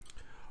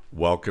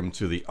Welcome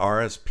to the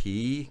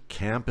RSP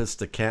Campus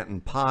to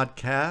Canton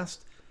podcast.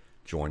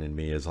 Joining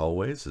me as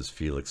always is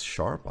Felix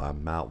Sharp.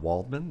 I'm Matt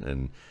Waldman,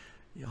 and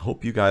I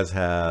hope you guys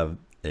have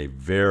a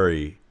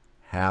very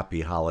happy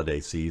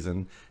holiday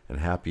season and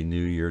happy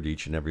new year to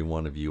each and every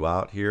one of you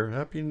out here.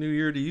 Happy new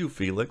year to you,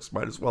 Felix.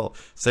 Might as well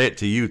say it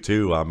to you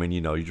too. I mean,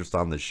 you're just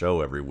on the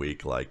show every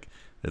week.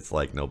 It's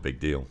like no big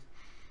deal.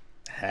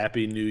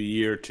 Happy New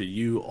Year to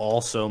you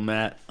also,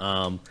 Matt.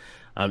 I'm,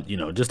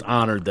 just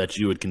honored that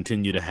you would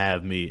continue to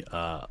have me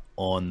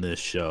on this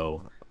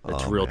show.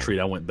 It's a real treat.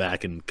 I went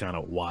back and kind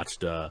of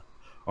watched our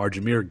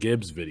Jahmyr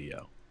Gibbs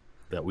video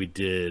that we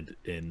did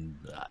in,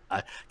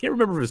 I can't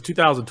remember if it was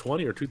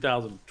 2020 or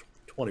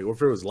 2020 or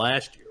if it was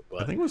last year.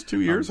 But I think it was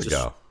 2 years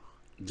ago.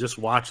 Just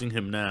watching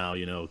him now,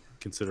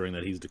 considering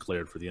that he's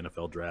declared for the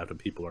NFL draft and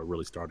people are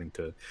really starting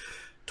to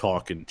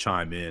talk and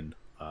chime in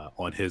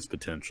on his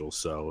potential.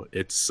 So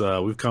it's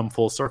we've come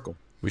full circle.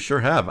 We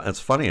sure have. It's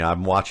funny.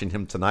 I'm watching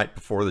him tonight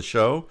before the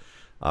show.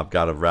 I've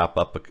got to wrap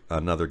up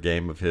another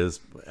game of his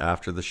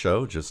after the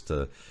show just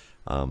to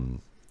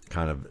kind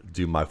of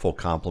do my full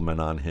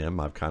compliment on him.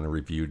 I've kind of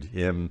reviewed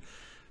him,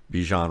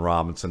 Bijan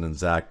Robinson, and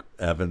Zach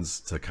Evans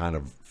to kind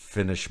of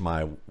finish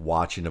my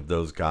watching of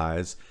those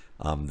guys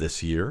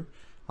this year.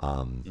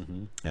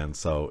 And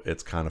so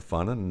it's kind of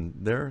fun, and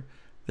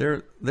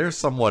they're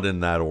somewhat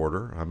in that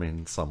order. I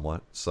mean,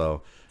 somewhat.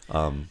 So,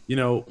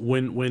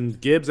 when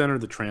Gibbs entered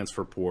the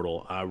transfer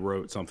portal, I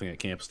wrote something at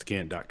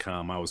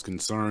campus2canton.com. I was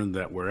concerned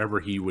that wherever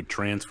he would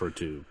transfer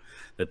to,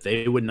 that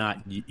they would not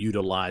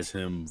utilize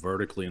him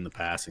vertically in the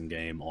passing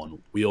game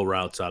on wheel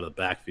routes out of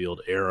the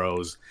backfield,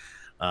 arrows,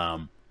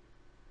 and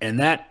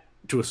that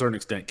to a certain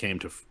extent came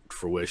to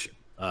fruition.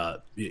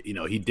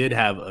 He did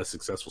have a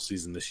successful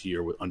season this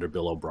year under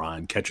Bill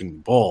O'Brien catching the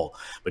ball,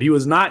 but he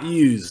was not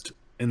used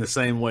in the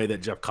same way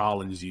that Jeff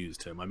Collins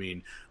used him. I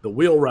mean, the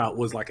wheel route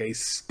was like a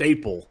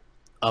staple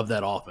of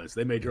that offense.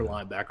 They made your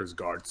linebackers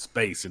guard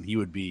space, and he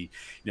would be,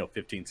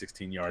 15,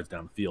 16 yards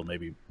down the field,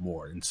 maybe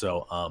more. And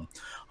so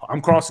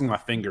I'm crossing my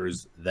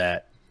fingers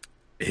that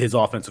his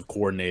offensive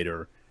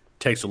coordinator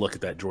takes a look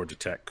at that Georgia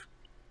Tech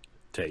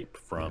tape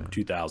from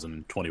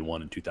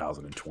 2021 and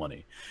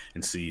 2020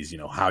 and sees,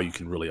 how you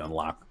can really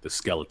unlock the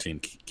skeleton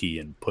key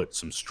and put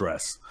some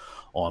stress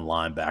on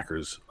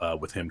linebackers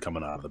with him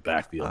coming out of the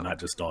backfield, not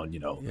just on,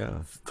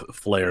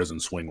 flares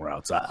and swing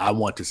routes. I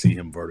want to see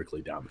him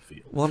vertically down the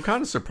field. Well, I'm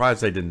kind of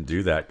surprised they didn't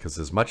do that because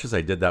as much as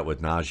they did that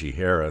with Najee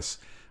Harris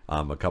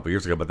a couple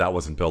years ago, but that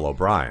wasn't Bill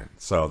O'Brien.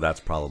 So that's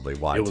probably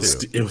why, it was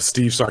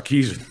Steve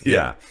Sarkisian.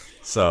 Yeah.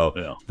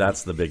 So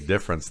that's the big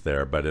difference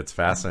there. But it's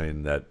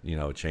fascinating that,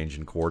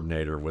 changing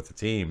coordinator with the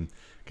team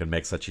can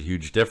make such a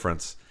huge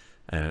difference.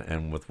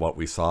 And with what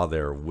we saw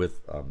there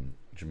with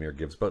Jahmyr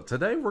Gibbs. But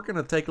today we're going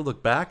to take a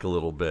look back a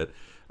little bit,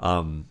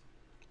 in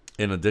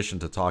addition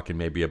to talking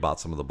maybe about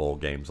some of the bowl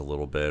games a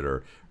little bit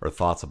or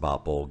thoughts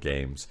about bowl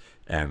games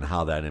and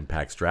how that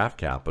impacts draft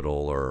capital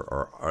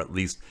or at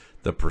least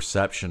the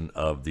perception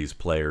of these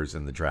players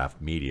in the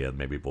draft media.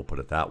 Maybe we'll put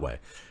it that way.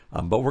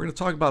 But we're going to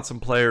talk about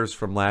some players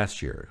from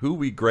last year, who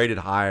we graded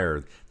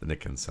higher than the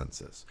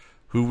consensus,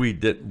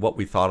 what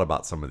we thought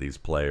about some of these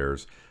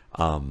players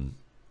in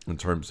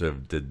terms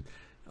of did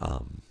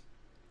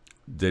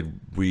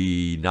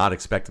we not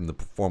expect them to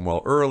perform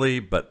well early,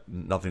 but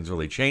nothing's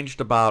really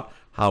changed about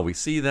how we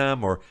see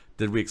them? Or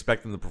did we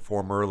expect them to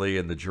perform early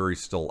and the jury's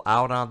still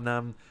out on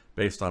them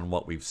based on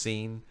what we've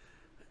seen?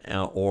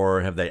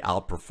 Or have they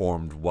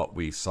outperformed what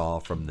we saw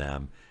from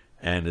them?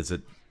 And is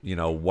it,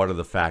 what are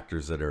the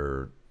factors that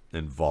are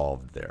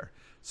involved there?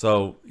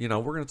 So, we're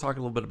going to talk a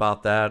little bit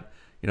about that.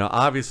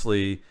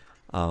 Obviously,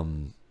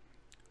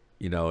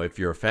 if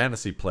you're a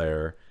fantasy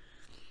player,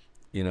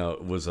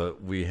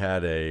 we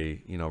had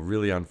a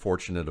really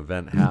unfortunate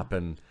event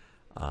happen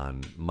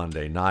on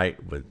Monday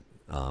night with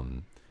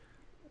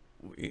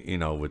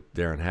with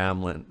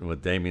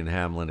Damian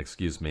Hamlin,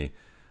 excuse me,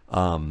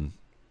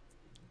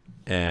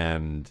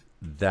 and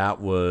that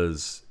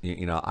was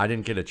I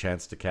didn't get a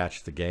chance to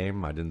catch the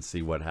game. I didn't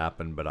see what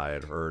happened, but I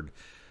had heard,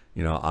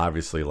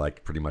 obviously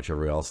like pretty much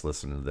everybody else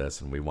listening to this,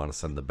 and we want to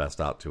send the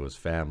best out to his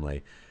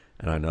family,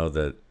 and I know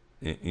that.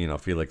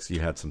 Felix, you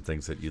had some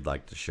things that you'd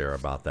like to share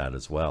about that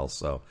as well.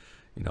 So,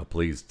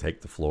 please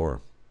take the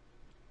floor.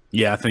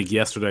 Yeah, I think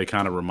yesterday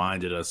kind of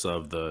reminded us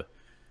of the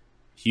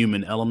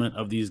human element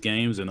of these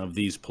games and of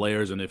these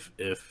players. And if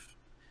it's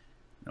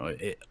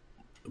kind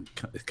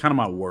of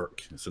my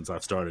work since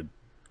I've started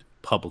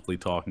publicly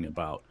talking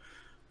about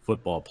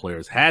football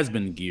players has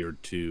been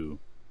geared to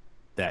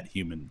that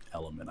human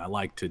element. I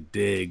like to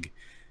dig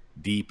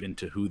deep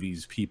into who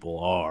these people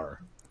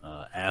are.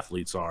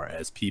 Athletes are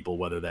as people,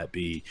 whether that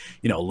be,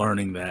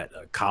 learning that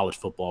a college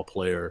football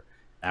player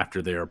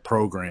after their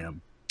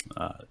program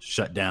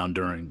shut down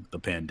during the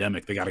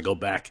pandemic, they got to go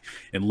back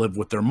and live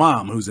with their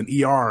mom, who's an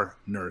ER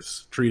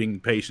nurse treating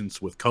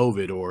patients with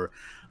COVID, or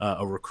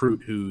a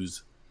recruit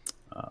who's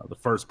the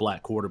first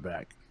black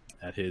quarterback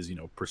at his,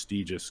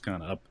 prestigious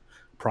kind of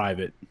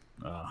private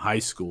high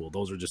school.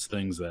 Those are just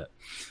things that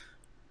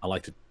I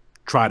like to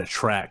try to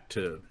track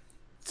to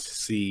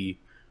see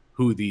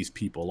who these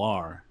people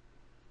are.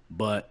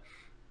 But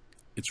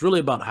it's really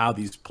about how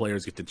these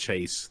players get to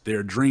chase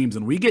their dreams,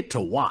 and we get to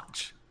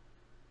watch.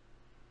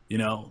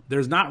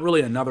 There's not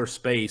really another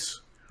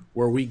space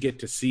where we get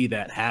to see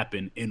that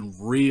happen in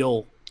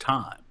real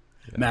time.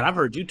 Yeah. Matt, I've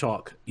heard you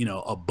talk,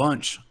 a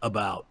bunch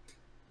about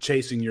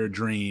chasing your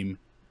dream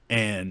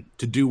and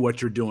to do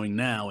what you're doing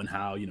now, and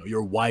how,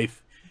 your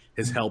wife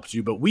has helped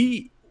you, but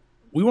we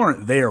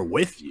weren't there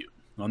with you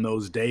on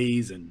those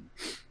days and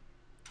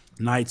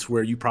nights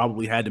where you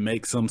probably had to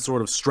make some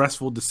sort of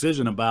stressful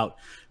decision about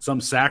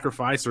some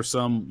sacrifice or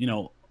some,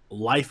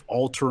 life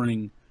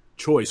altering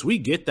choice. We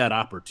get that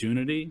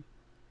opportunity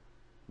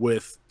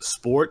with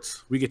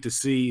sports. We get to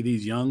see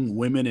these young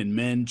women and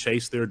men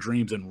chase their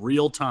dreams in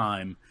real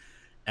time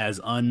as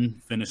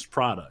unfinished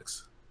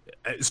products,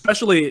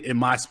 especially in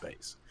my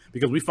space,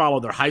 because we follow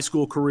their high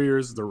school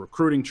careers, their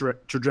recruiting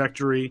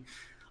trajectory.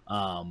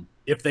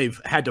 If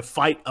they've had to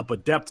fight up a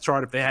depth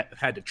chart, if they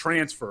had to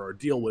transfer or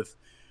deal with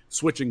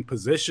switching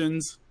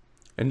positions.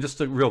 And just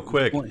real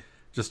quick,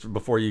 just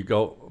before you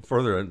go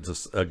further,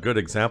 just a good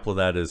example of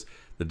that is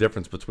the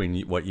difference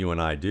between what you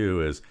and I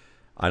do is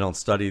I don't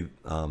study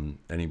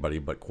anybody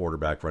but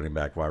quarterback, running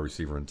back, wide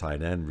receiver, and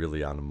tight end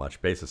really on a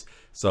much basis.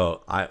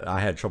 So I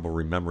had trouble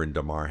remembering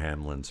Damar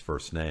Hamlin's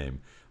first name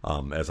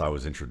as I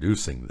was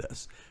introducing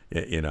this,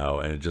 and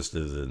it just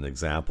is an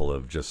example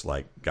of just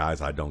like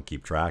guys I don't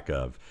keep track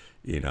of.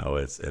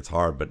 It's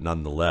hard, but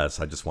nonetheless,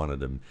 I just wanted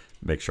to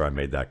make sure I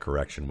made that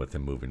correction with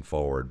him moving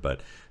forward.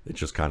 But it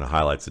just kind of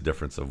highlights the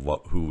difference of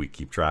who we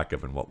keep track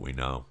of and what we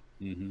know.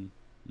 Mm-hmm.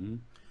 Mm-hmm.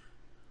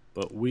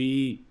 But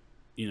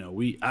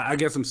I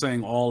guess I'm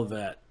saying all of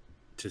that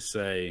to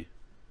say,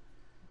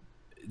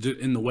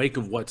 in the wake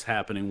of what's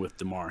happening with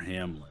Damar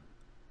Hamlin,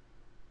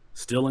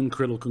 still in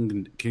critical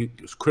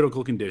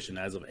condition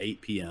as of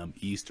 8 p.m.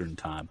 Eastern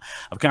time,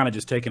 I've kind of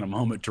just taken a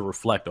moment to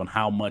reflect on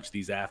how much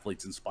these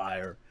athletes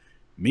inspire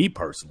me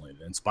personally.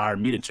 They inspired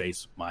me to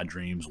chase my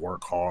dreams,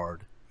 work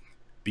hard,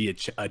 be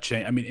a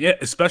change. I mean,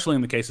 especially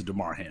in the case of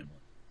Damar Hamlin,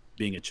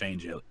 being a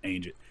change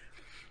agent.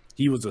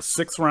 He was a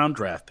 6th-round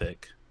draft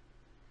pick,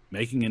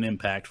 making an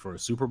impact for a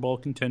Super Bowl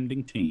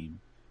contending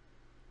team.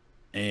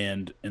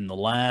 And in the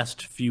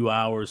last few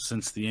hours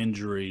since the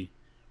injury,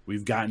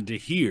 we've gotten to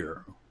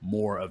hear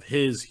more of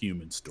his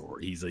human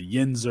story. He's a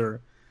Yinzer.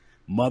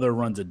 Mother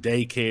runs a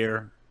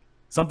daycare,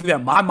 something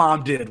that my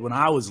mom did when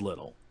I was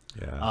little.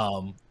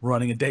 Yeah.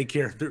 Running a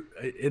daycare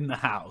in the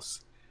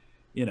house.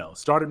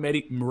 Started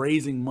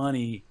raising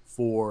money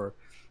for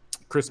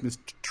Christmas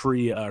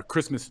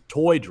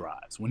toy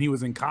drives when he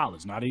was in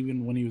college, not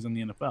even when he was in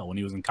the NFL, when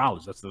he was in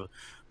college. That's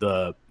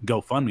the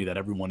GoFundMe that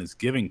everyone is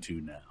giving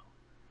to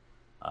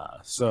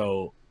now.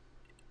 So,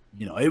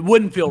 it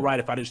wouldn't feel right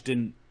if I was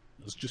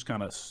just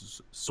kind of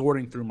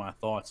sorting through my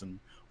thoughts, and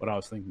what I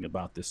was thinking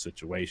about this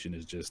situation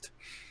is just,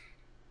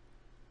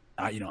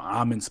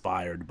 I'm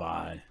inspired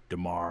by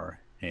Damar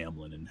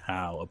Hamlin and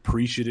how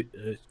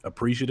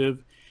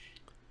appreciative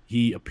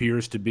he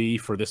appears to be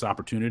for this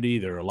opportunity.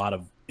 There are a lot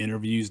of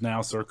interviews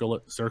now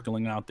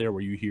circling out there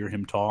where you hear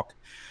him talk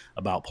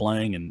about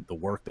playing and the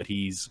work that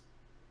he's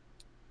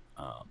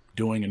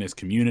doing in his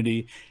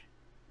community,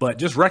 but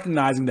just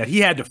recognizing that he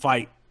had to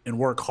fight and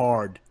work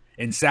hard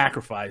and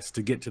sacrifice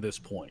to get to this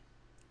point.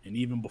 And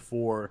even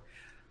before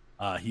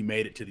he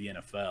made it to the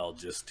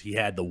NFL, he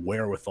had the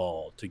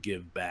wherewithal to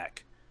give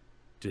back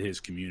to his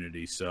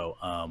community. So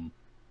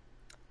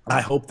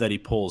I hope that he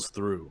pulls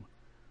through,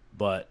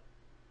 but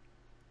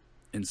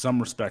in some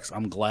respects,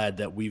 I'm glad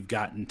that we've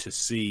gotten to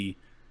see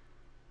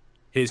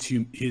his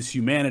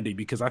humanity,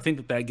 because I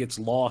think that gets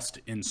lost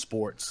in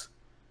sports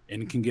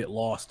and can get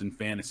lost in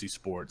fantasy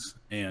sports.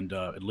 And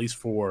at least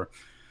for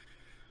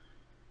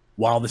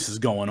while this is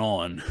going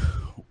on,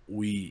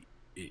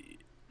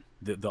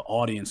 the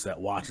audience that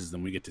watches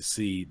them, we get to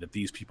see that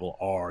these people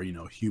are,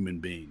 human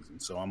beings.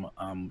 And so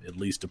I'm at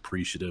least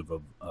appreciative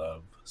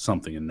of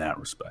something in that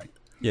respect.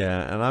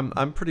 Yeah, and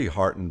I'm pretty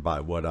heartened by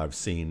what I've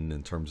seen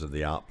in terms of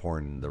the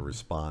outpouring and the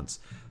response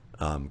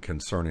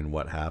concerning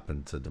what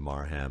happened to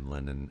Damar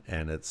Hamlin.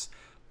 And it's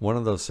one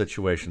of those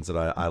situations that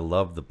I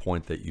love the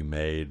point that you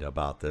made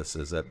about this,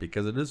 is that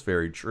because it is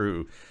very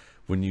true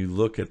when you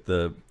look at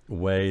the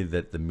way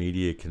that the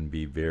media can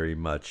be very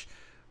much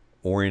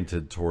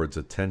oriented towards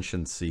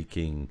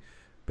attention-seeking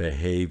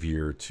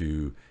behavior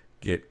to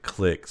get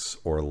clicks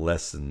or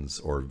lessons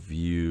or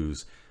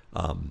views.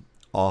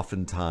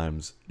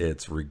 Oftentimes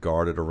it's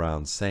regarded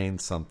around saying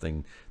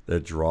something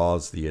that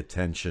draws the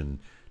attention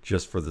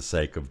just for the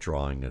sake of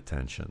drawing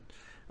attention.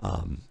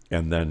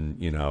 And then,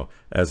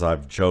 as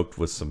I've joked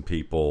with some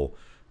people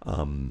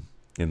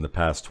in the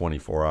past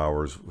 24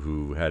 hours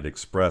who had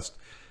expressed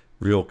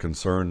real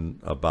concern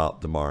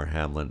about Damar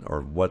Hamlin or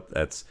what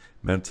that's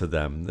meant to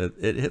them,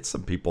 it hits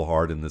some people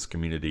hard in this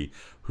community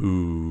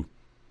who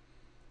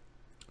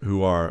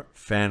are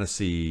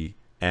fantasy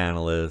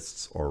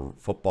analysts or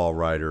football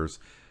writers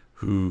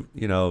who,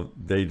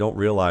 they don't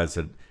realize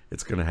that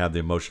it's going to have the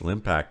emotional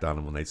impact on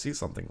them when they see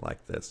something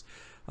like this.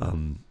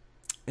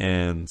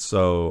 And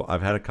so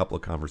I've had a couple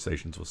of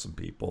conversations with some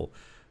people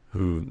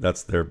who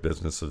that's their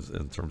business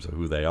in terms of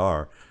who they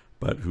are,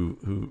 but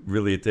who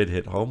really it did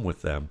hit home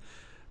with them.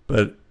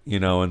 But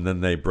and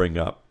then they bring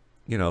up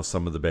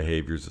some of the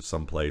behaviors of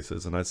some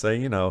places, and I say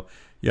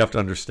you have to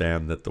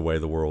understand that the way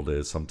the world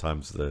is,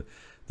 sometimes the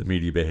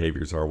media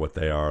behaviors are what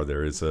they are.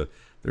 There's a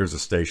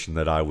station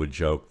that I would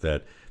joke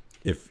that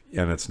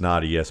and it's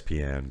not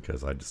ESPN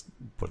because I just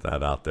put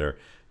that out there.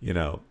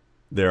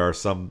 There are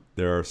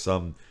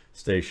some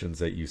stations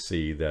that you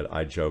see that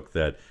I joke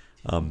that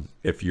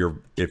if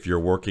you're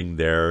working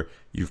there,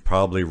 you've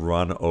probably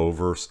run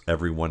over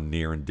everyone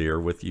near and dear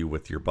with you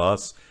with your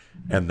bus,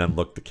 and then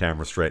looked the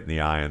camera straight in the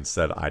eye and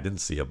said, "I didn't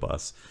see a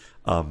bus."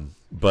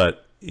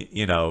 But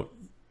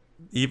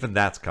even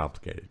that's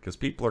complicated because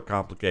people are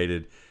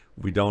complicated.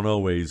 We don't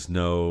always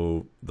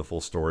know the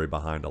full story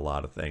behind a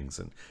lot of things,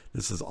 and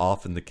this is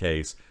often the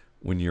case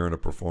when you're in a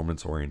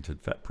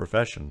performance-oriented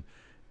profession,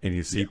 and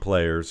you see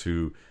players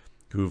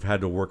who've had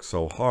to work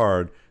so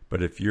hard.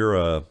 But if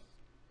you're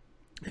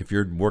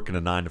working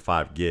a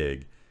 9-to-5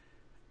 gig,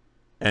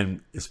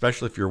 and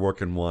especially if you're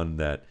working one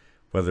that,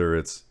 whether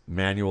it's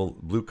manual,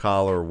 blue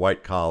collar,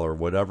 white collar,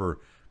 whatever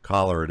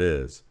collar it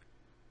is,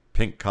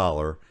 pink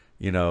collar,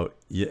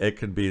 it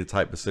can be the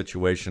type of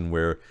situation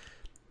where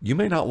you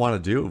may not want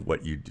to do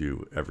what you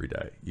do every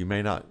day. You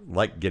may not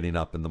like getting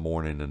up in the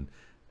morning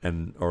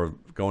and or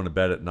going to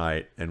bed at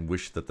night and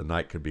wish that the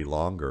night could be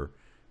longer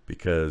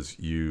because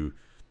you're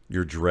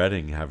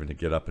dreading having to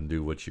get up and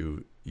do what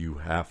you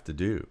have to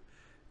do.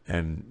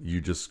 And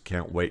you just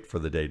can't wait for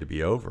the day to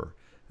be over.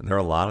 And there are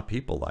a lot of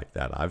people like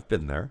that. I've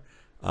been there.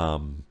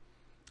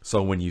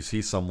 So when you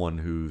see someone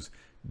who's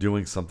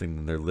doing something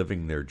and they're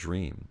living their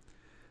dream,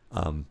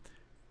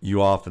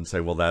 you often say,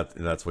 well,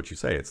 that's what you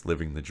say. It's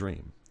living the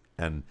dream.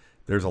 And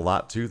there's a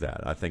lot to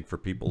that. I think for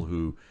people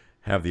who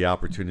have the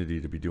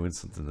opportunity to be doing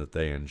something that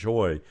they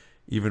enjoy,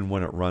 even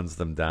when it runs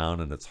them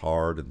down and it's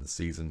hard and the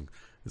season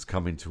is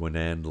coming to an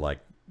end, like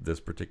this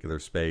particular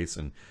space,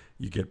 and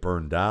you get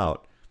burned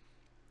out,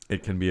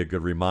 it can be a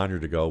good reminder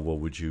to go, well,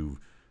 would you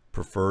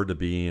prefer to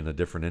be in a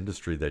different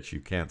industry that you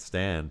can't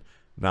stand,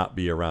 not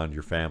be around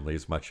your family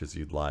as much as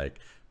you'd like,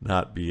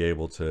 not be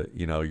able to,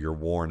 you're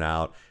worn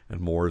out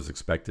and more is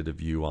expected of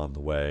you on the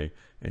way,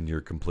 and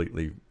you're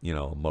completely,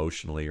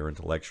 emotionally or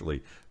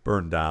intellectually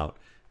burned out,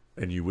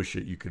 and you wish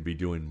that you could be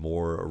doing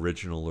more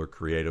original or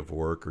creative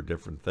work or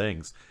different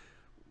things.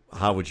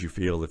 How would you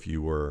feel if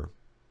you were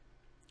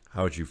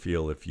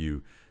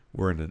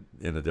in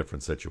a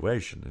different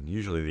situation? And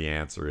usually the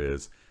answer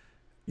is,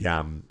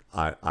 yeah,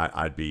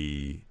 it'd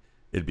be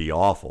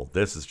awful.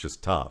 This is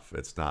just tough.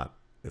 It's not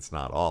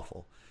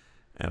awful.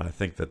 And I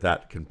think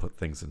that can put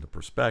things into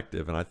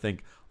perspective. And I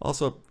think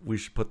also we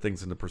should put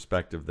things into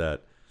perspective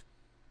that,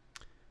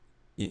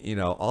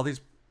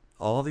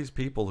 all these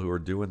people who are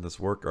doing this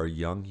work are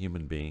young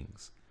human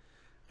beings.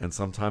 And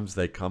sometimes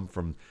they come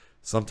from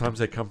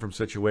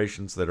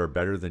situations that are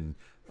better than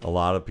a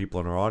lot of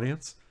people in our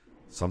audience.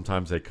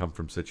 Sometimes they come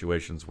from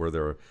situations where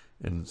they're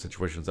in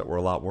situations that were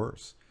a lot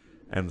worse.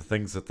 And the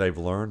things that they've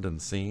learned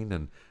and seen,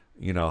 and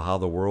how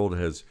the world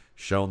has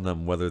shown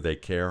them whether they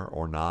care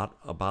or not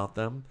about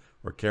them,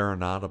 or care or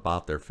not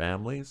about their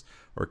families,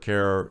 or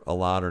care a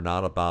lot or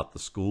not about the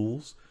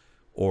schools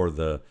or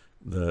the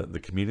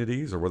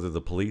communities, or whether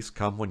the police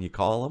come when you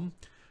call them,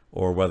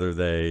 or whether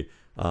they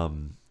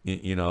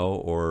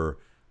or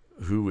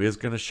who is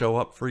going to show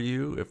up for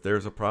you if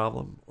there's a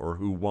problem, or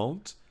who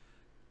won't,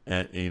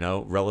 and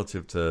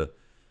relative to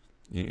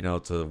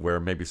to where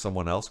maybe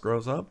someone else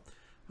grows up.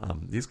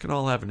 These can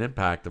all have an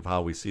impact of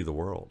how we see the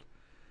world.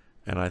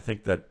 And I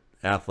think that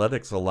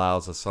athletics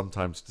allows us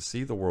sometimes to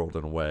see the world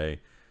in a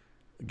way,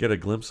 get a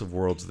glimpse of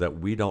worlds that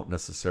we don't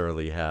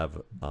necessarily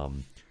have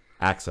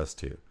access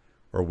to,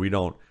 or we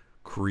don't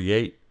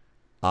create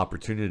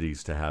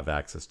opportunities to have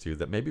access to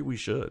that maybe we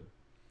should.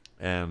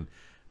 And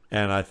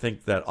I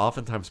think that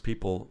oftentimes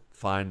people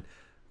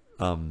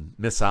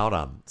miss out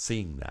on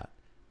seeing that.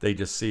 They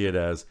just see it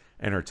as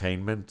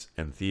entertainment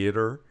and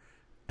theater,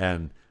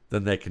 and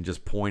then they can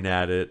just point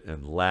at it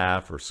and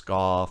laugh or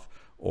scoff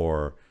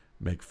or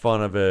make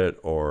fun of it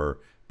or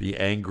be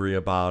angry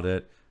about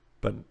it,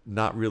 but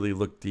not really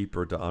look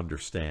deeper to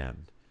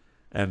understand.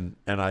 And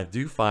I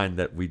do find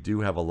that we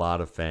do have a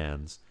lot of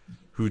fans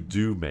who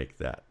do make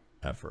that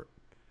effort.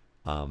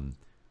 And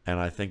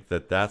I think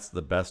that that's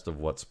the best of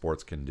what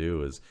sports can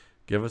do, is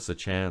give us a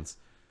chance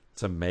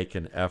to make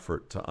an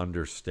effort to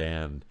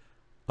understand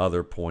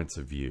other points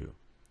of view,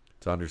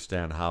 to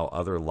understand how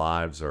other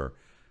lives are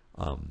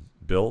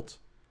built,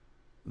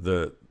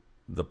 the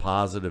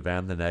positive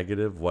and the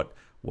negative,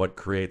 what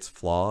creates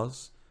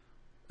flaws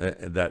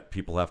that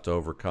people have to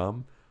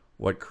overcome,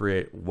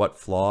 what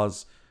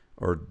flaws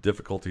or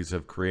difficulties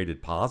have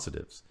created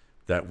positives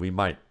that we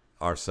might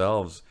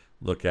ourselves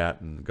look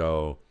at and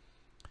go,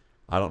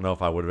 I don't know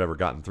if I would have ever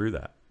gotten through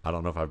that. I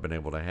don't know if I've been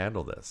able to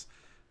handle this.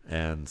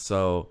 And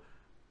so,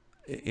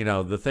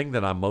 the thing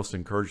that I'm most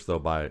encouraged, though,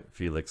 by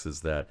Felix,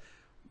 is that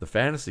the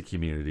fantasy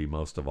community,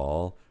 most of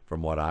all,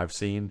 from what I've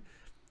seen,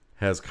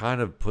 has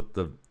kind of put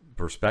the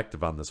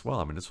perspective on this well.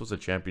 I mean, this was a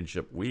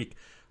championship week.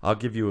 I'll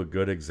give you a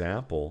good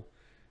example.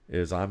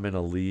 Is I'm in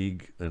a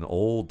league, an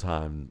old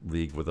time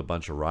league with a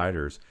bunch of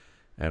riders,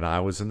 and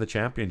I was in the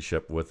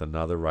championship with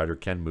another rider,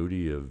 Ken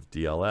Moody of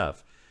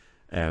DLF,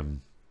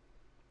 and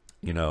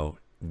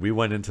we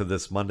went into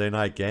this Monday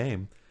night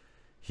game.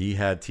 He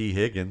had T.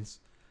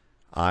 Higgins,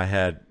 I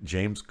had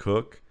James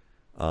Cook,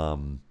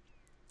 Joe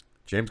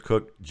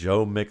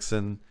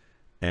Mixon,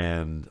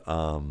 and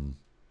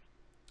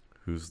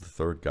who's the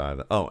third guy?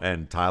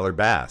 And Tyler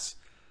Bass.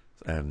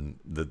 And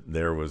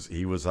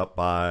he was up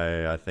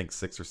by, I think,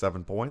 6 or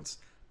 7 points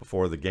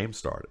before the game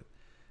started.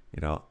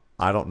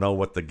 I don't know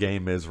what the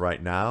game is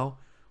right now.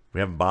 We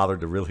haven't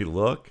bothered to really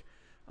look.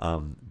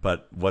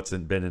 But what's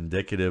been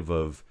indicative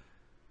of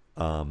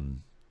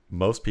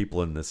most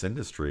people in this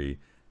industry,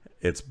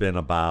 it's been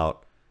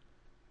about,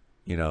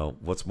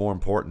 what's more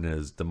important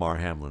is Damar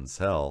Hamlin's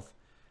health.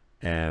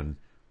 And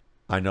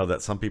I know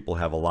that some people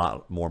have a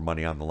lot more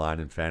money on the line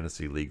in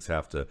fantasy leagues,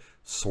 have to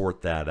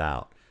sort that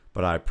out.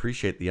 But I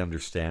appreciate the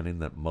understanding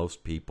that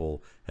most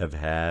people have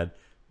had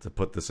to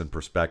put this in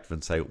perspective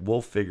and say,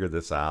 we'll figure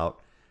this out,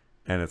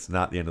 and it's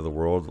not the end of the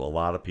world. A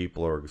lot of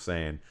people are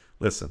saying,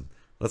 listen,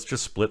 let's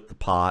just split the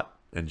pot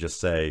and just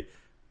say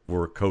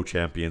we're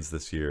co-champions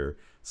this year.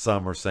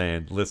 Some are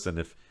saying, listen,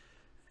 if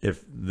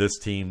this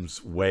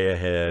team's way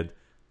ahead,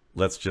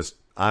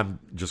 I'm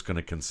just going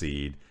to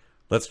concede.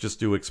 Let's just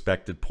do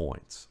expected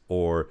points,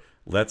 or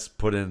let's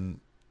put in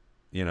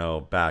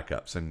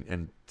backups.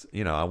 And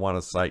I want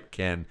to cite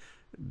Ken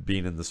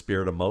being in the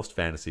spirit of most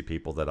fantasy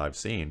people that I've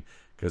seen,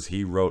 because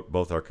he wrote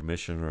both our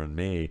commissioner and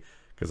me,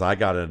 because I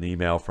got an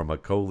email from a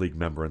co-league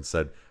member and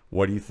said,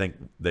 what do you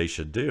think they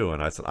should do?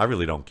 And I said, I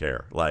really don't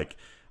care. Like,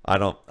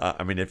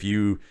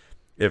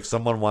 if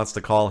someone wants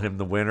to call him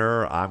the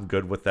winner, I'm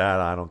good with that.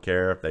 I don't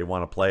care. If they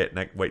want to play it,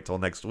 wait till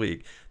next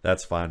week,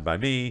 that's fine by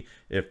me.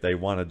 If they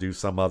want to do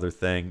some other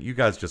thing, you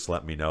guys just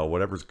let me know.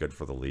 Whatever's good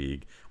for the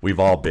league. We've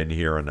all been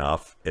here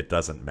enough. It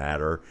doesn't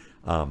matter.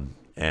 And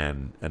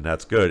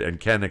that's good. And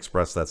Ken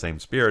expressed that same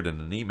spirit in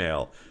an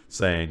email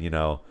saying,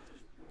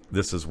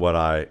 this is what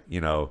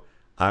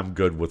I'm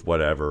good with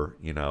whatever,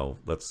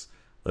 let's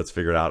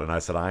figure it out. And I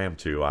said, I am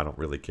too. I don't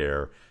really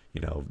care.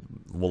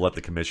 We'll let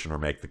the commissioner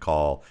make the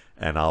call,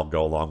 and I'll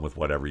go along with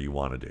whatever you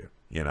want to do,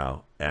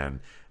 and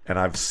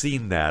I've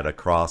seen that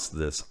across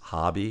this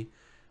hobby.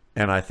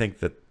 And I think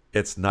that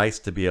it's nice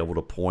to be able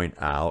to point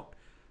out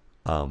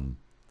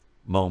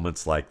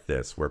moments like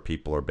this where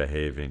people are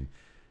behaving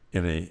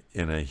in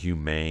a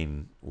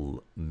humane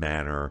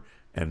manner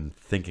and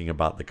thinking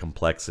about the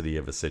complexity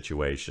of a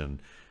situation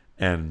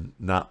and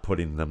not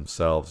putting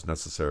themselves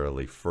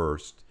necessarily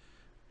first,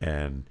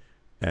 and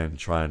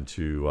trying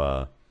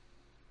to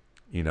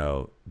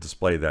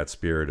display that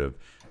spirit of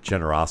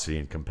generosity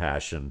and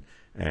compassion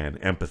and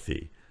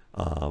empathy,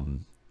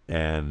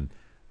 and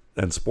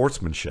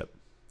sportsmanship,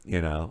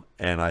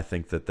 and I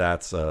think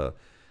that's a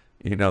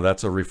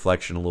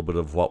reflection a little bit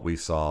of what we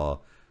saw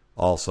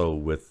also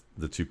with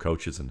the two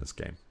coaches in this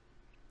game.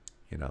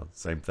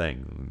 Same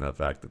thing, the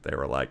fact that they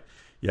were like,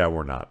 yeah,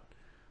 we're not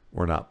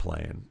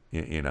playing,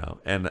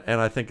 and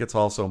I think it's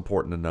also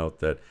important to note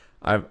that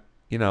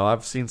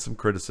I've seen some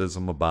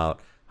criticism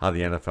about how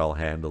the NFL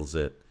handles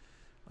it.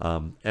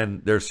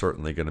 And there's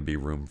certainly going to be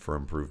room for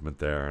improvement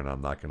there, and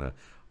I'm not going to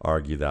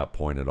argue that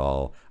point at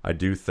all. I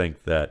do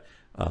think that,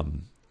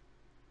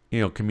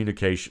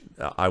 communication,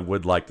 I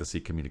would like to see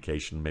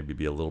communication maybe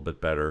be a little bit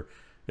better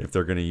if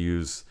they're going to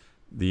use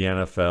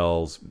if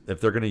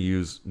they're going to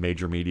use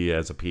major media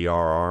as a PR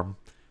arm,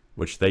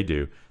 which they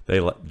do.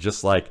 They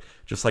just like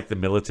the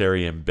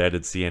military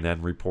embedded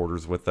CNN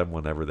reporters with them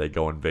whenever they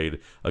go invade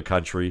a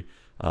country,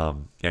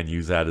 and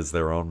use that as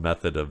their own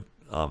method of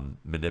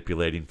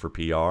manipulating for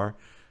PR.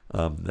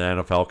 The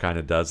NFL kind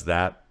of does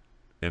that,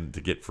 and to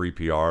get free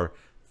PR,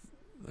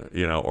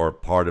 or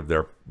part of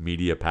their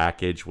media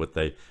package with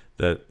with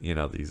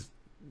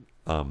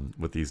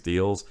these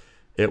deals.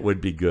 It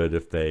would be good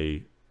if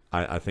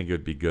I think it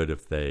would be good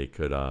if they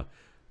could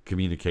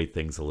communicate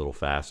things a little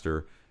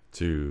faster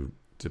to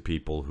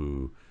people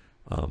who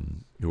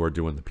are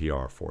doing the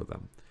PR for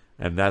them,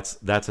 and that's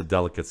a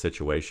delicate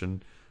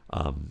situation,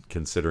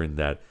 considering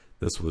that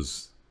this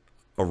was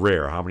a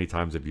rare. How many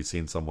times have you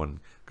seen someone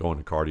go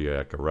into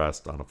cardiac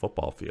arrest on a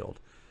football field?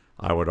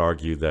 I would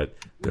argue that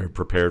they're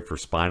prepared for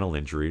spinal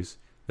injuries.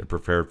 They're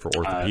prepared for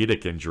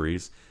orthopedic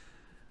injuries.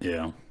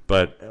 Yeah.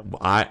 But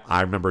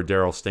I remember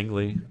Darryl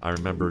Stingley. I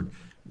remember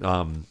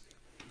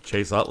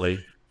Chase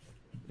Utley.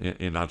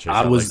 Not Chase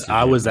Utley.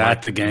 I was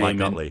at the game. Mike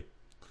Utley.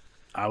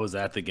 I was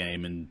at the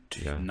game in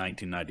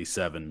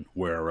 1997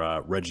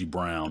 where Reggie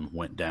Brown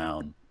went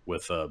down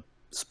with a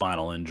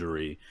spinal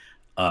injury.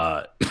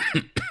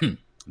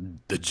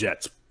 The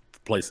Jets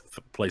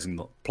playing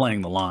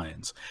the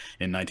Lions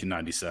in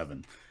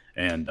 1997,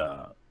 and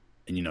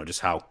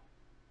just how,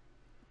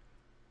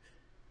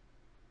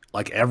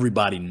 like,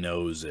 everybody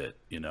knows it.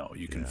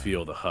 You can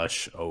feel the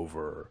hush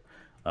over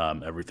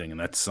everything, and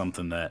that's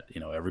something that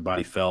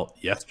everybody felt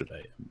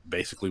yesterday.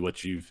 Basically,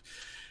 what you've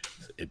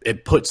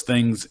it puts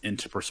things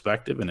into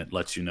perspective, and it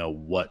lets you know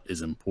what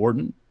is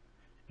important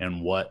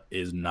and what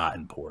is not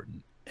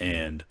important.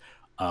 And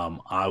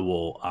I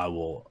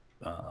will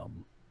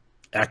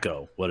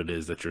echo what it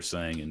is that you're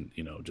saying, and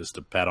just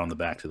a pat on the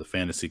back to the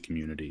fantasy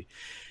community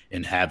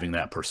in having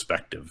that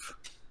perspective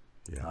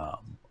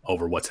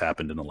over what's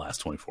happened in the last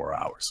 24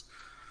 hours.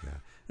 Yeah,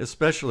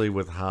 especially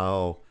with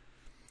how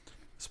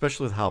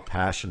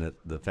passionate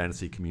the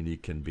fantasy community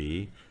can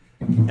be,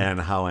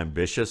 and how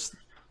ambitious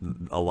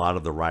a lot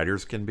of the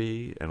writers can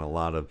be, and a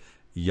lot of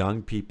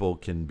young people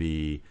can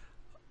be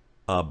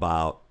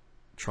about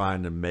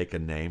trying to make a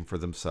name for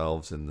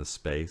themselves in this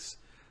space,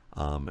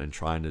 and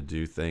trying to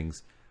do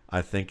things.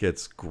 I think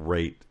it's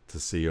great to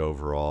see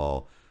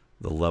overall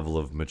the level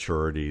of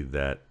maturity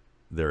that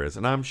there is,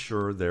 and I'm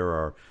sure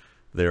there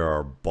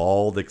are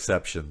bald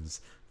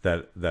exceptions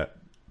that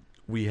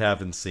we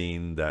haven't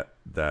seen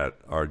that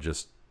are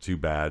just too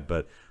bad.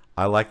 But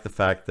I like the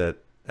fact that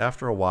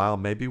after a while,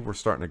 maybe we're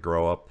starting to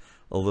grow up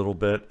a little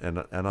bit,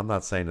 and I'm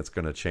not saying it's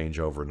going to change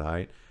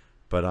overnight,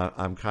 but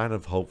I'm kind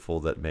of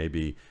hopeful that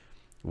maybe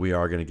we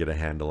are going to get a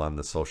handle on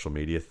the social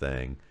media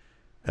thing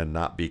and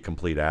not be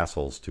complete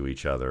assholes to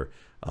each other,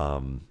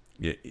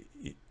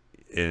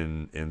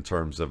 in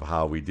terms of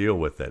how we deal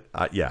with it.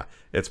 Yeah,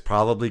 it's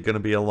probably going to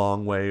be a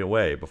long way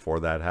away before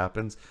that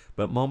happens,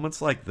 but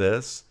moments like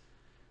this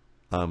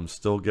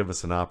still give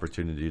us an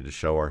opportunity to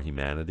show our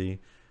humanity,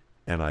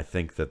 and I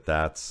think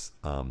that's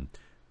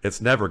it's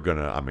never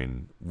gonna. I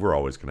mean, we're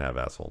always gonna have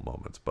asshole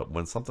moments, but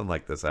when something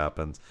like this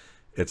happens,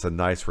 it's a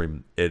nice. We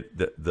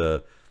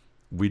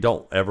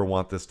don't ever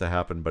want this to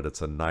happen, but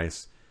it's a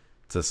nice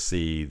to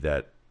see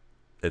that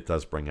it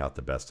does bring out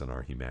the best in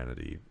our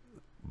humanity.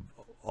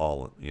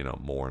 All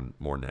more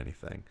than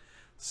anything.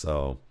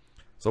 So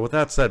with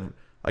that said,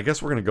 I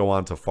guess we're gonna go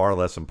on to far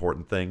less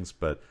important things,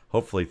 but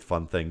hopefully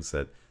fun things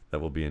that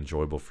will be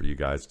enjoyable for you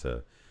guys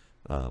to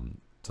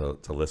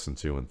listen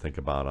to and think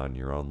about on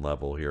your own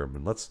level here. I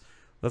mean,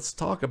 let's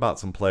talk about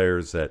some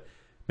players that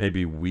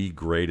maybe we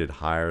graded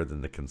higher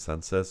than the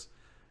consensus,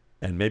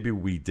 and maybe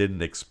we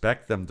didn't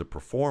expect them to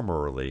perform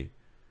early,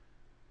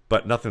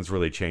 but nothing's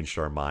really changed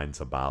our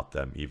minds about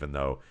them, even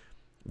though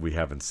we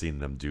haven't seen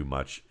them do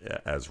much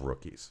as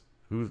rookies.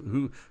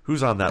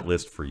 Who's on that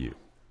list for you?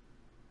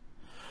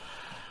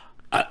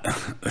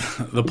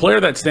 The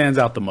player that stands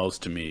out the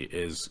most to me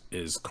is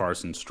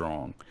Carson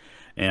Strong,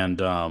 and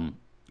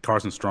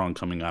Carson Strong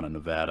coming out of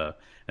Nevada.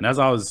 And as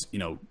I was,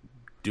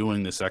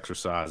 doing this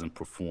exercise and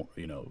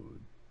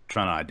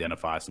trying to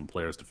identify some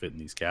players to fit in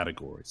these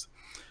categories,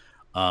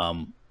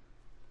 I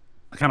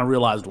kind of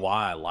realized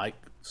why I like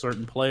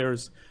certain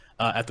players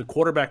at the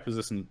quarterback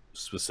position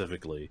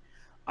specifically.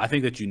 I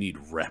think that you need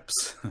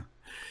reps.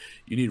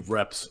 You need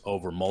reps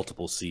over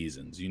multiple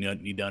seasons. You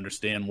need to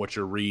understand what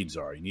your reads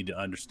are. You need to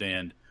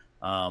understand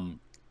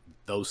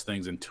those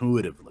things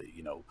intuitively.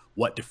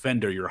 What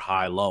defender you're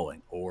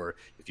high-lowing, or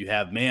if you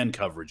have man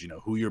coverage,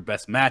 who your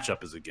best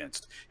matchup is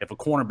against. If a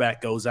cornerback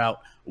goes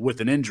out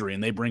with an injury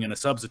and they bring in a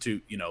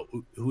substitute,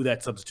 who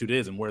that substitute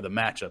is and where the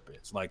matchup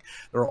is. Like,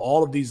 there are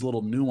all of these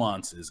little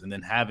nuances, and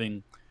then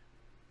having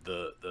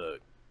the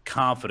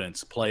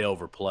confidence play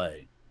over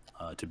play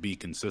to be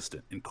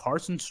consistent. And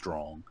Carson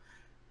Strong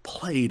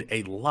played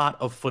a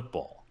lot of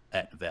football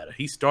at Nevada.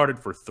 He started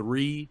for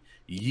 3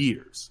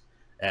 years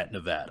at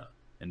Nevada.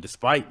 And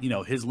despite,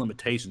 his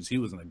limitations, he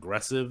was an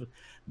aggressive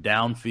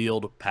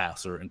downfield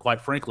passer. And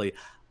quite frankly,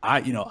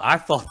 I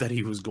thought that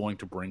he was going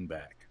to bring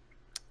back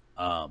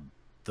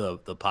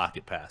the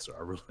pocket passer.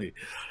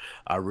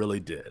 I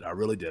really did. I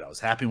was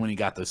happy when he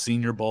got the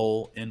Senior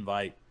Bowl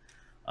invite.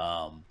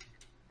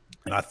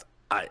 And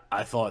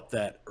I thought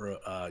that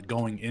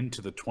going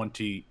into the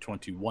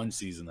 2021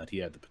 season that he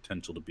had the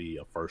potential to be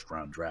a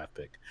first-round draft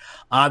pick.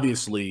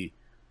 Obviously,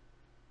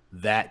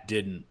 that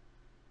didn't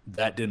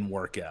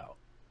work out.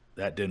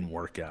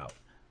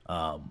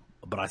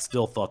 But I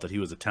still thought that he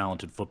was a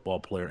talented football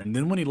player. And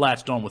then when he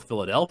latched on with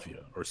Philadelphia,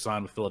 or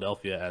signed with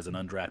Philadelphia as an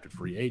undrafted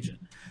free agent,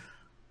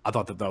 I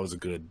thought that was a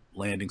good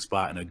landing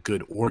spot and a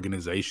good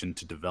organization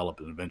to develop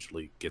and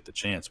eventually get the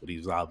chance. But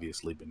he's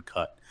obviously been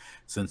cut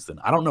since then.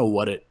 I don't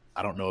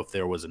know if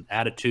there was an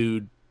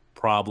attitude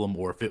problem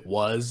or if it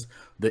was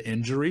the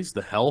injuries,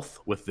 the health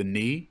with the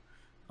knee.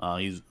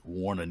 He's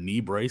worn a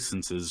knee brace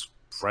since his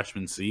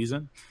freshman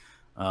season.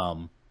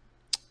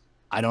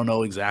 I don't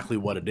know exactly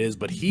what it is,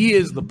 but he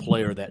is the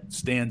player that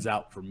stands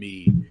out for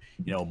me,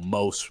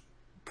 most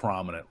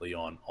prominently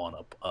on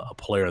a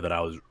player that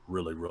I was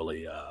really,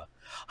 really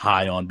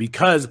high on,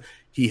 because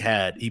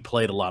he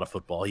played a lot of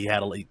football. He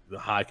had a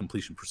high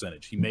completion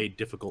percentage. He made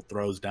difficult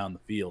throws down the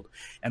field.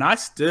 And I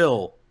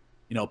still,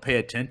 pay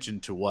attention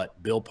to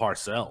what Bill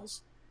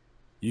Parcells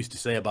used to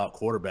say about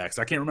quarterbacks.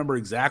 I can't remember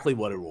exactly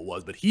what it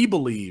was, but he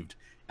believed,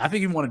 I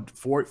think he wanted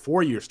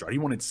four-year start. He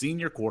wanted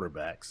senior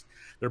quarterbacks.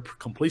 Their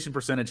completion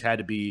percentage had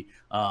to be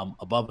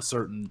above a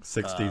certain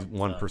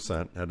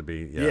 61% had to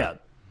be. Yeah.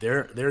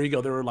 There you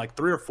go. There were like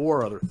 3 or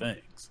 4 other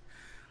things.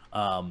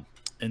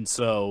 And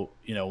so,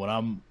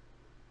 when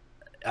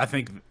I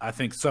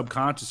think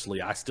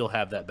subconsciously I still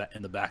have that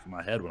in the back of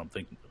my head when I'm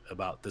thinking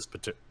about this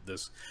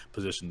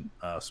position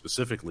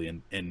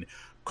specifically. And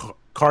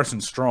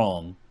Carson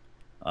Strong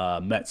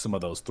met some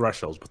of those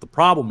thresholds, but the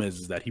problem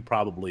is that he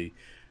probably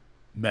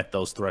met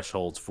those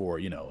thresholds for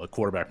a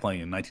quarterback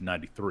playing in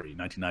 1993,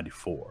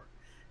 1994,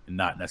 and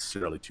not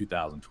necessarily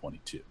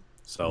 2022.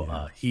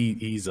 So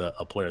he's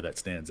a player that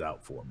stands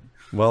out for me.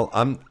 Well,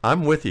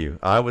 I'm with you.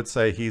 I would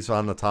say he's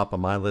on the top of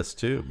my list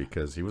too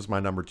because he was my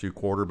number 2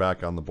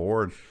 quarterback on the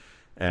board,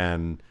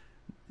 and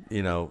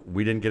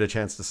we didn't get a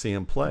chance to see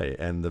him play,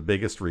 and the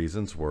biggest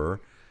reasons were,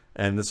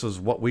 and this was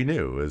what we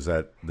knew, is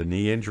that the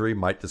knee injury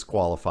might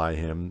disqualify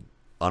him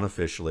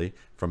unofficially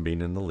from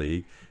being in the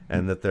league,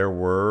 and that there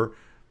were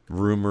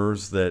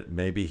rumors that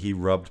maybe he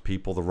rubbed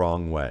people the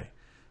wrong way.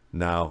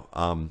 Now,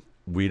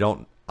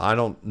 I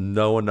don't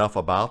know enough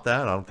about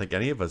that. I don't think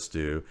any of us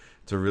do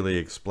to really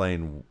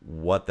explain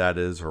what that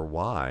is or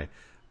why.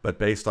 But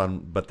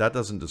that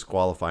doesn't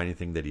disqualify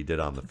anything that he did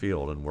on the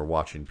field, and we're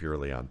watching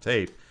purely on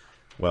tape.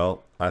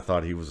 Well, I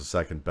thought he was the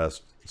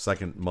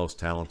second most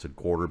talented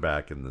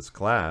quarterback in this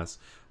class,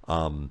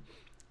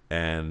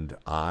 and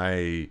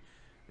I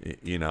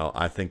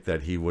think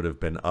that he would have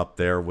been up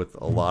there with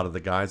a lot of the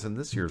guys in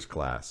this year's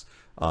class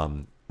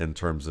in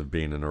terms of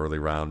being an early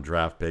round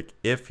draft pick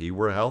if he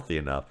were healthy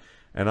enough.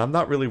 And I'm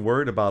not really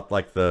worried about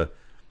to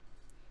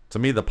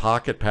me, the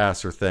pocket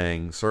passer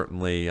thing.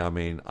 Certainly, I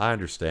mean, I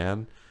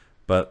understand,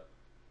 but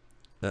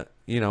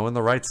in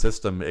the right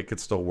system, it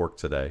could still work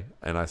today.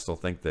 And I still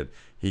think that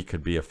he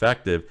could be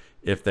effective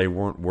if they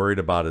weren't worried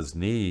about his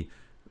knee,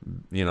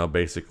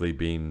 basically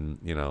being,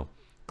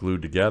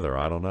 glued together.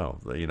 I don't know,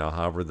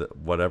 however,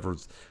 whatever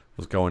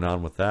was going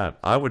on with that.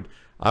 I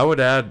would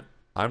add,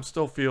 I'm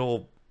still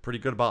feel pretty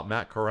good about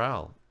Matt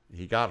Corral.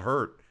 He got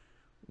hurt.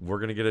 We're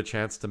going to get a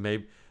chance to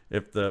maybe,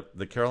 if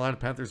the Carolina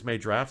Panthers may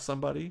draft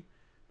somebody,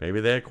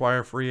 maybe they acquire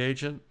a free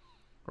agent,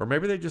 or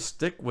maybe they just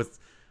stick with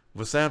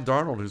Sam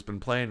Darnold, who's been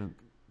playing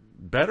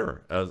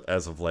better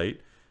as of late,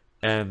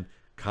 and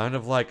kind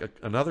of like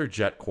another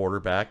Jet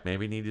quarterback,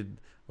 maybe needed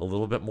a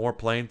little bit more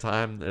playing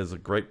time. Is a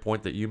great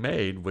point that you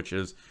made, which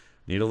is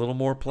need a little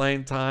more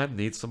playing time,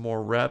 need some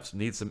more reps,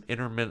 need some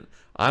intermittent.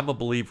 I'm a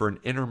believer in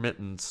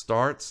intermittent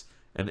starts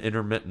and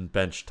intermittent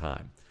bench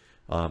time,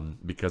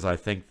 because I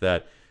think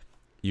that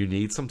you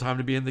need some time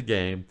to be in the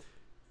game.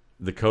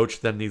 The coach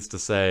then needs to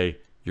say,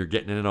 you're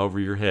getting in over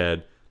your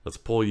head. Let's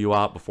pull you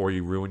out before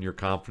you ruin your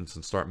confidence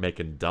and start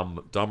making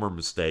dumber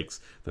mistakes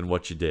than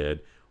what you did.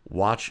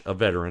 Watch a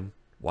veteran.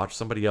 Watch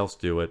somebody else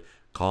do it.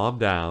 Calm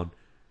down.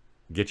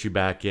 Get you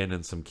back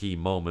in some key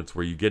moments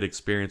where you get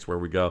experience, where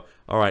we go,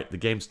 all right, the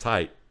game's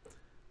tight.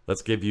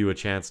 Let's give you a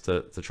chance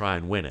to try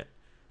and win it.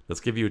 Let's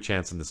give you a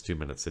chance in this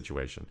 2-minute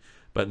situation.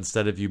 But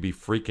instead of you be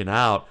freaking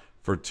out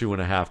for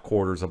 2.5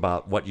 quarters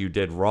about what you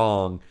did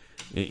wrong,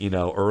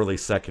 early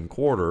second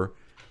quarter,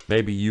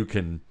 maybe you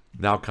can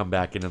now come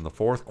back in the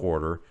fourth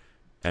quarter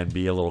and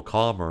be a little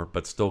calmer,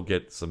 but still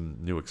get some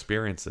new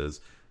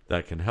experiences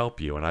that can help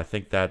you. And I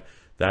think that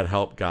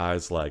helped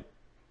guys like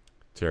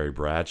Terry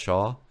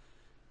Bradshaw,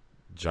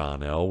 John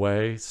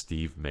Elway,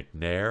 Steve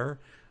McNair.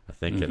 I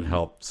think it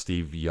helped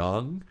Steve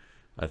Young.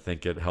 I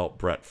think it helped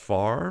Brett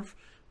Favre.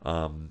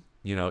 Even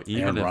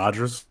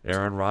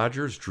Aaron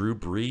Rodgers, Drew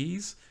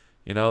Brees.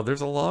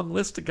 There's a long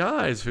list of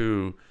guys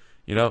who,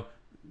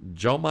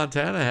 Joe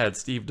Montana had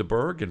Steve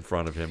DeBerg in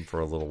front of him for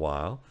a little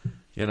while.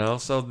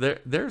 So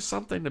there's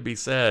something to be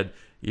said,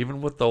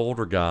 even with the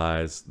older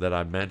guys that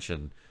I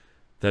mentioned,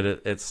 that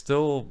it's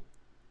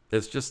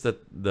just that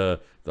the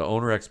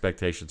owner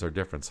expectations are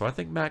different. So I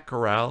think Matt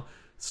Corral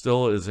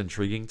still is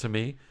intriguing to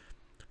me.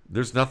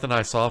 There's nothing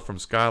I saw from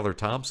Skylar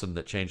Thompson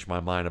that changed my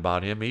mind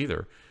about him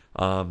either.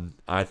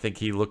 I think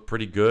he looked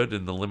pretty good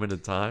in the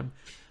limited time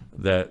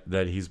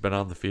that he's been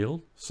on the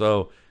field.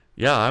 So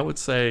yeah, I would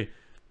say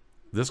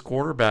this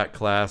quarterback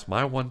class,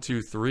 my 1,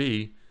 2,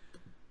 3,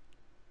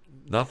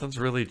 nothing's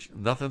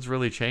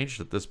really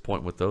changed at this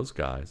point with those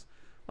guys.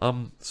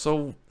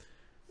 So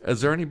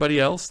is there anybody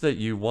else that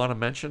you want to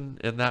mention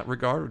in that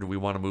regard, or do we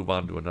want to move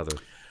on to another?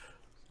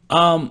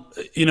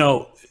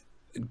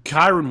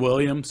 Kyron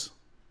Williams,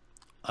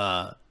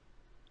 I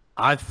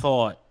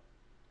thought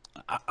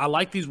I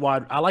like these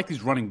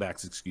running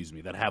backs,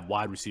 that have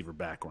wide receiver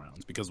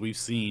backgrounds, because we've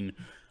seen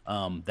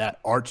that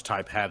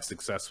archetype have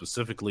success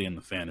specifically in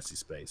the fantasy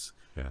space.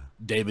 Yeah.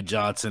 David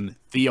Johnson,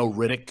 Theo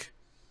Riddick,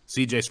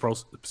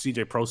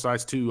 CJ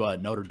Prosise, two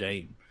Notre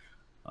Dame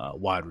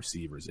wide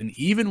receivers. And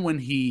even when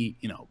he,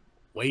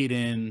 weighed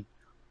in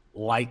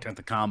light at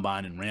the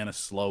combine and ran a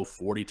slow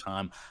 40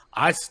 time,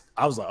 I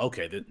was like,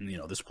 okay,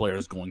 this player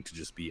is going to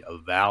just be a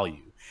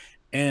value.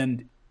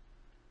 And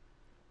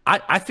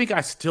I think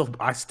I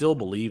still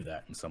believe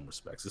that in some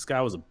respects. This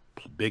guy was a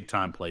big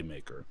time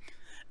playmaker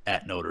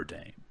at Notre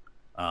Dame,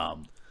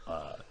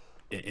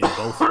 in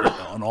both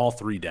on all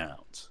 3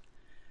 downs,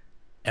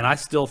 and I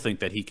still think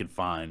that he can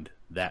find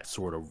that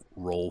sort of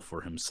role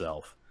for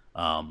himself,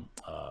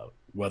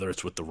 whether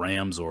it's with the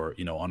Rams or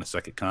on a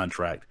second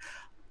contract.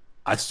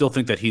 I still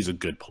think that he's a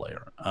good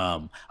player.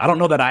 I don't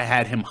know that I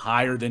had him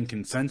higher than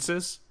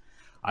consensus.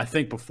 I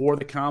think before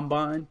the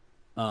combine,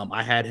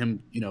 I had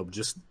him,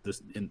 just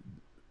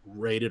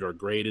rated or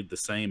graded the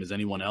same as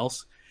anyone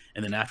else.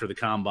 And then after the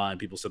combine,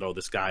 people said, "Oh,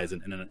 this guy is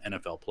an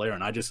NFL player."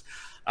 And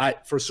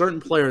for certain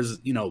players,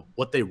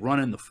 what they run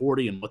in the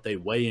 40 and what they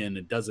weigh in,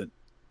 it doesn't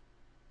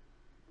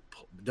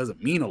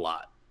mean a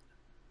lot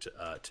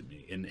to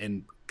me.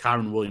 And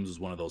Kyren Williams is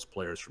one of those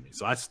players for me.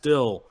 So I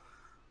still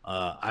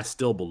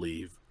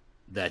believe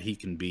that he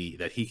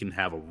can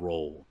have a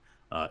role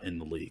in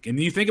the league. And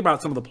you think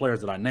about some of the players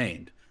that I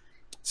named,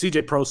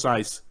 CJ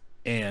Prosise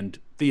and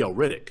Theo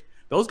Riddick.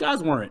 Those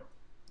guys weren't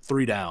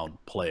 3-down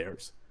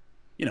players.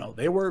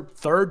 They were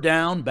 3rd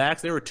down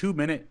backs. They were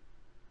 2-minute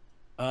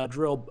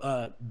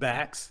drill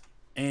backs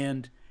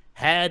and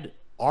had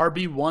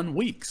RB1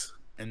 weeks.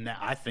 And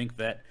I think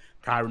that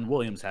Kyren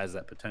Williams has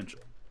that potential.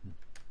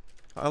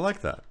 I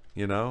like that,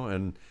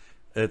 and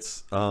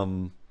it's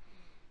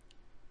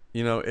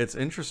it's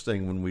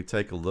interesting when we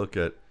take a look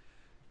at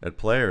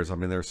players. I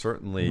mean, there's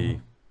certainly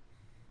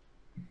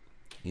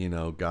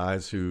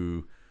guys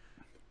who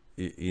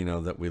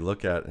that we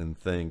look at and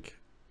think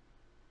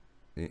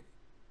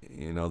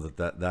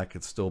that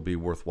could still be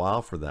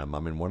worthwhile for them. I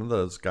mean, one of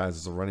those guys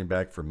is a running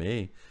back for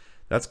me.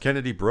 That's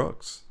Kennedy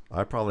Brooks.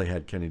 I probably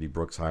had Kennedy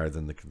Brooks higher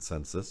than the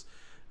consensus,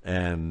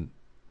 and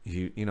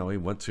he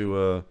went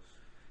to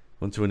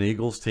an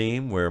Eagles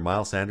team where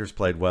Miles Sanders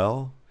played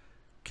well.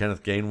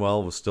 Kenneth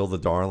Gainwell was still the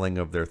darling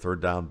of their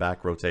 3rd down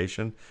back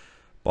rotation.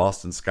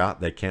 Boston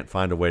Scott, they can't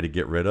find a way to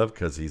get rid of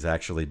because he's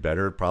actually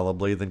better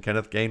probably than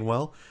Kenneth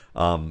Gainwell.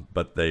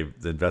 But they've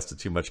invested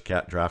too much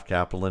draft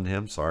capital in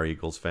him. Sorry,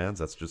 Eagles fans.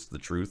 That's just the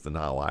truth and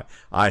how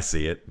I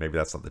see it. Maybe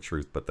that's not the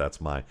truth, but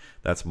that's my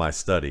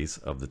studies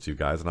of the two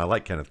guys. And I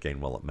like Kenneth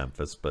Gainwell at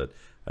Memphis, but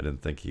I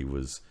didn't think he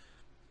was,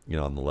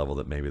 on the level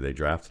that maybe they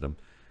drafted him.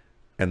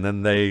 And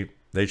then they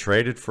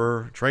traded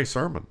for Trey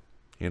Sermon,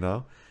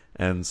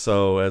 And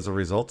so as a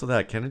result of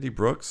that, Kennedy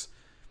Brooks,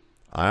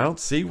 I don't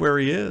see where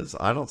he is.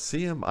 I don't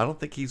see him. I don't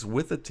think he's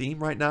with a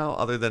team right now,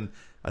 other than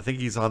I think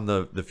he's on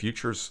the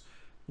futures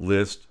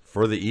list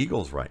for the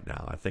Eagles right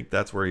now. I think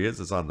that's where he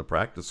is on the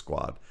practice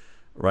squad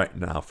right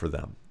now for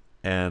them.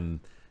 And,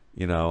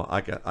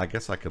 I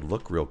guess I could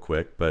look real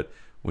quick, but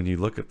when you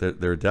look at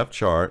their depth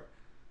chart,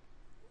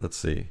 let's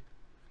see.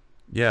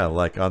 Yeah,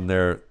 like on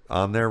their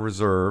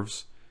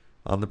reserves,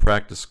 on the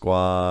practice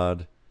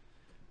squad,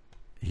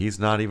 he's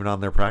not even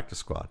on their practice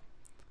squad.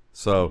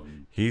 So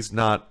he's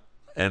not,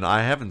 and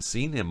I haven't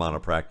seen him on a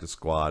practice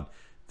squad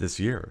this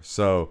year.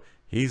 So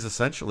he's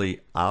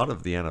essentially out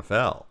of the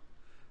NFL.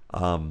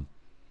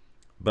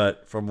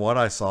 But from what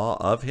I saw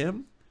of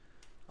him,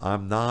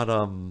 I'm not,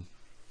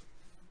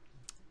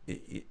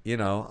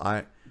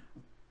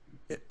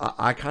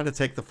 I kind of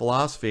take the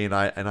philosophy, and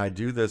I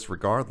do this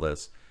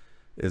regardless,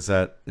 is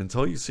that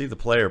until you see the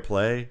player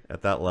play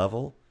at that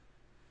level,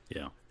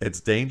 yeah, it's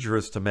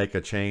dangerous to make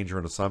a change or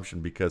an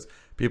assumption, because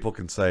people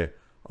can say,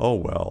 "Oh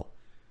well,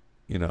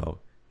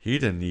 he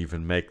didn't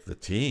even make the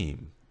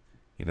team,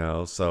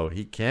 so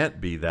he can't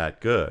be that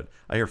good."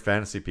 I hear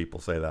fantasy people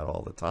say that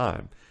all the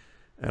time,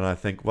 and I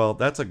think, well,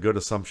 that's a good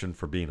assumption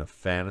for being a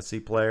fantasy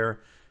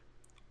player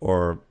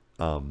or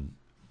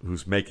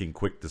who's making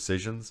quick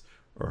decisions.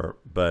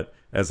 But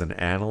as an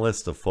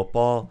analyst of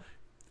football,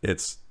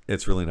 it's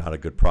really not a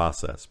good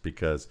process,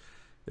 because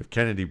if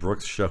Kennedy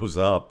Brooks shows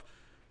up,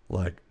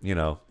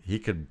 he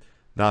could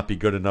not be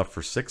good enough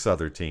for 6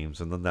 other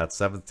teams, and then that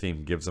 7th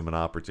team gives him an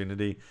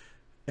opportunity,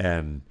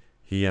 and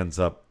he ends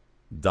up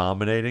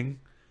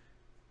dominating.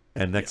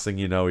 And next thing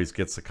you know, he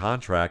gets a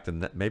contract,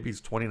 and maybe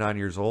he's 29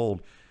 years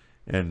old,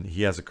 and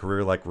he has a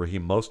career like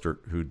Raheem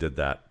Mostert, who did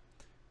that.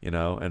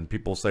 And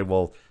people say,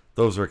 well,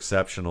 those are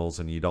exceptionals,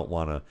 and you don't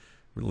want to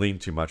lean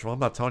too much. Well, I'm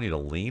not telling you to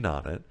lean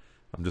on it.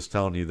 I'm just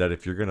telling you that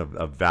if you're going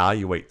to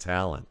evaluate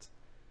talent,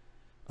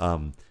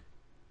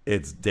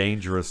 it's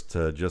dangerous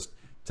to just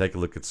take a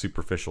look at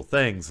superficial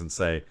things and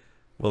say,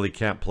 well, he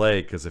can't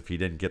play because if he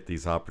didn't get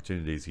these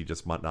opportunities, he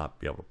just might not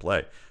be able to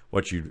play.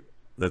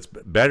 That's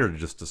better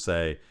just to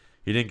say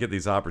he didn't get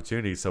these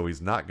opportunities, so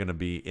he's not going to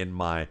be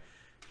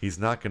he's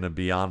not going to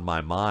be on my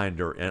mind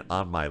or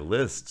on my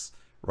lists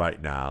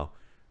right now.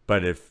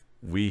 But if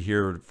we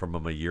hear from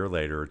him a year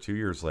later or 2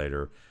 years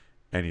later,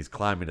 and he's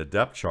climbing a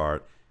depth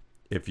chart,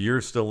 if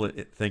you're still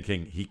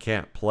thinking he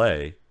can't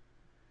play,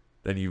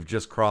 then you've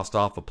just crossed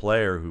off a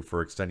player who,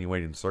 for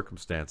extenuating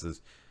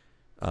circumstances,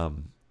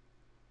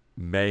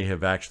 may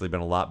have actually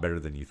been a lot better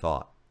than you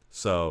thought.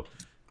 So,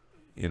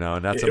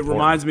 and that's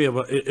important.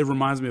 It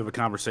reminds me of a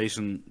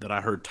conversation that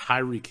I heard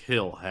Tyreek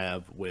Hill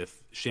have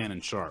with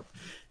Shannon Sharp.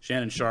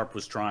 Shannon Sharp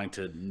was trying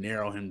to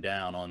narrow him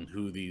down on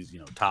who these,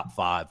 top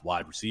 5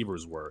 wide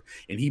receivers were.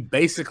 And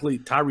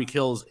Tyreek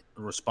Hill's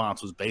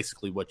response was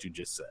basically what you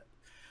just said.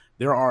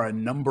 There are a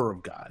number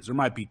of guys. There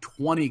might be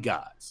 20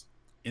 guys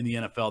in the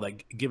NFL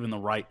that, given the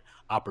right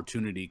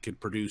opportunity, could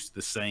produce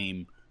the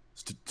same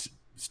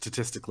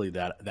statistically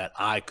that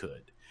I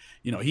could.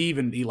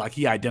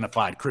 He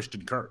identified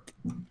Christian Kirk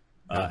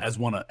as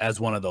one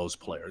of those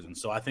players. And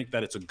so I think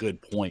that it's a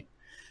good point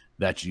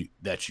that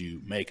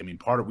you make. I mean,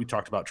 we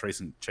talked about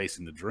chasing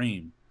the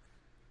dream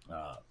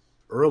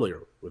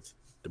earlier with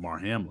DeMar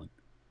Hamlin,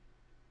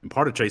 and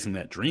part of chasing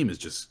that dream is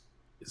just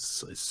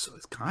is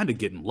kind of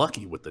getting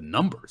lucky with the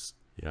numbers,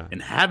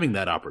 and having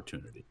that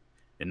opportunity.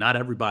 And not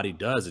everybody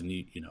does, and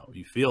you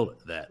feel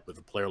that with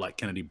a player like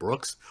Kennedy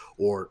Brooks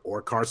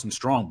or Carson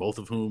Strong, both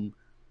of whom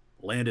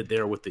landed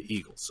there with the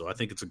Eagles. So I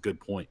think it's a good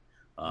point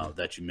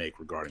that you make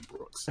regarding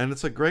Brooks. And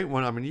it's a great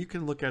one. I mean, you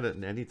can look at it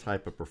in any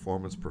type of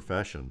performance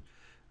profession.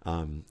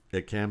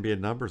 It can be a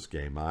numbers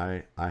game.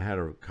 I had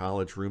a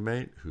college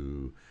roommate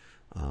who,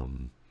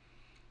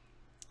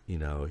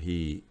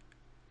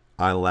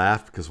 I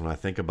laugh because when I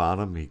think about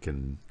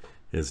him,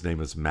 his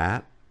name is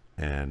Matt,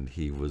 and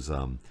he was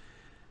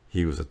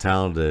a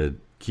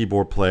talented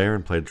keyboard player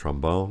and played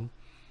trombone.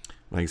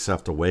 I used to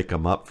have to wake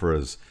him up for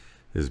his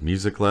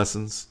music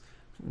lessons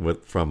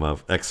from an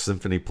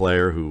ex-symphony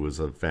player who was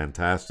a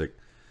fantastic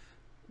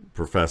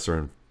professor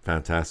and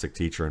fantastic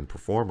teacher and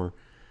performer.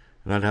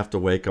 And I'd have to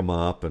wake him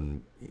up,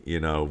 and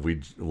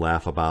we'd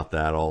laugh about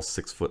that. All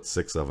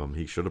 6'6" of him.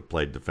 He should have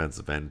played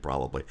defensive end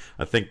probably.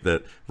 I think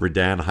that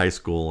Redan High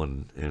School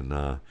in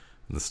the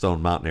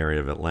Stone Mountain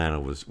area of Atlanta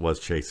was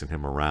chasing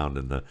him around,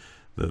 and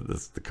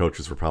the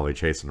coaches were probably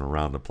chasing him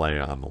around to play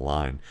on the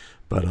line.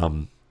 But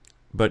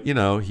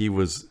he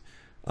was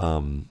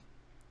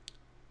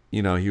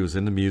he was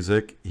into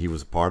music. He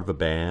was part of a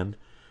band.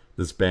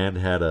 This band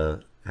had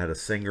a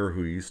singer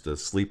who used to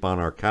sleep on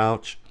our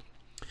couch,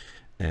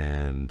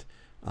 and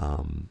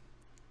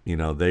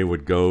they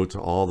would go to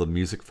all the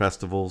music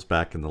festivals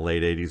back in the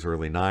late 80s,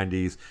 early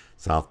 90s,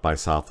 South by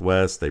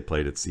Southwest. They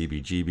played at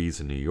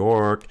CBGB's in New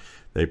York.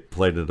 They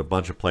played at a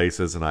bunch of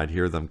places, and I'd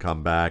hear them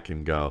come back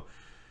and go,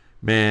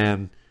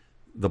 man,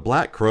 the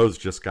Black Crowes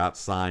just got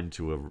signed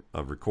to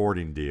a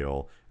recording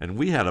deal, and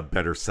we had a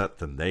better set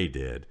than they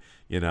did,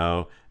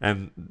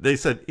 and they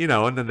said,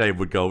 and then they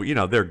would go,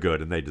 they're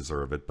good and they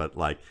deserve it. But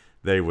like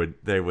they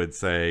would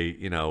say,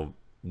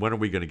 when are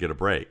we going to get a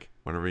break?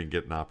 When are we going to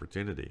get an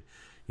opportunity?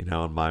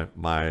 And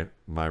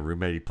my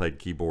roommate, he played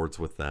keyboards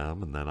with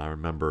them. And then I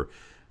remember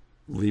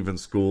leaving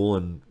school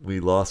and we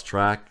lost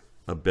track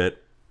a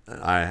bit.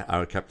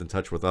 I kept in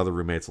touch with other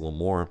roommates a little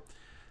more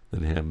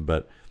than him,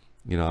 but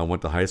I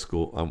went to high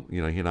school. He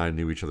and I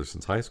knew each other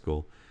since high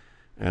school.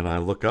 And I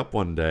look up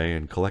one day,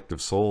 and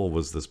Collective Soul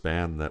was this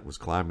band that was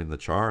climbing the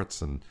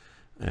charts, and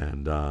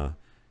the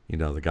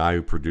guy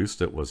who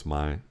produced it was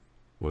my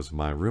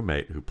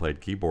roommate who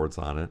played keyboards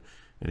on it,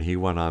 and he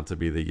went on to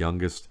be the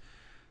youngest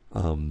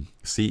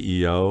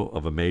CEO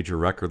of a major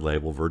record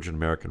label, Virgin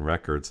American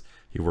Records.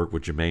 He worked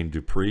with Jermaine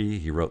Dupri.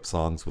 He wrote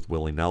songs with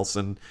Willie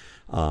Nelson.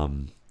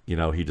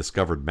 He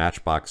discovered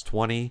Matchbox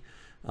 20.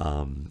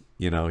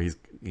 He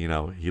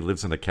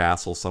lives in a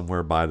castle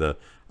somewhere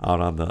out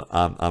on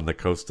the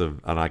coast of,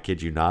 and I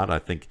kid you not, I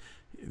think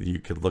you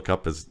could look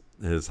up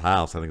his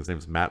house. I think his name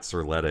is Matt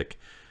Serletic,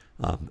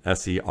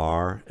 Serletic,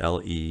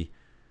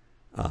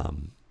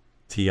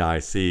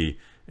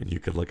 and you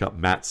could look up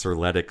Matt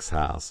Serletic's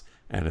house,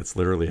 and it's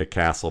literally a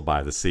castle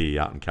by the sea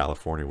out in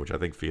California, which I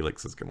think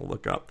Felix is going to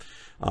look up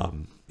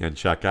and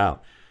check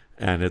out.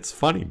 And it's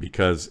funny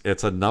because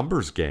it's a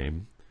numbers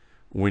game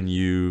when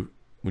you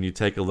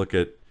take a look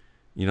at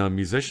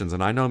musicians,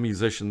 and I know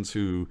musicians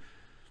who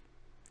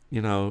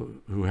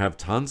have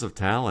tons of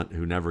talent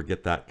who never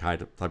get that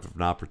type of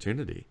an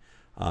opportunity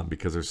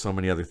because there's so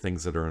many other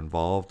things that are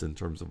involved in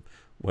terms of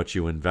what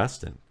you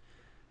invest in.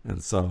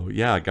 And so,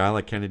 a guy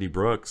like Kennedy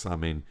Brooks, I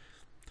mean,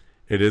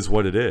 it is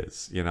what it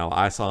is.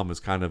 I saw him as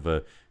kind of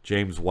a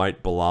James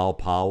White, Bilal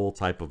Powell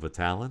type of a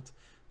talent,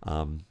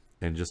 and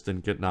just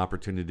didn't get an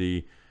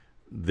opportunity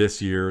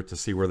this year to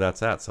see where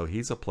that's at. So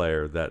he's a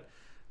player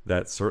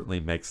that certainly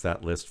makes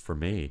that list for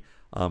me.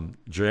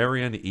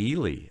 Jerrion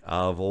Ealy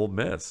of Ole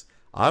Miss.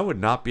 I would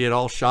not be at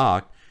all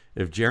shocked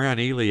if Jerrion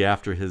Ealy,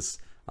 after his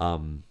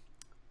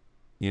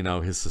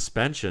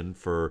suspension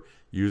for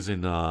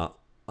using a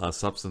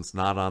substance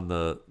not on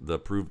the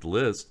approved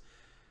list,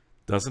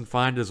 doesn't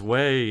find his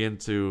way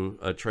into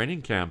a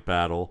training camp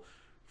battle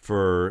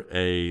for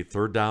a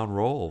third down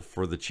role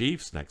for the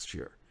Chiefs next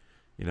year.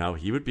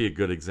 He would be a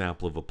good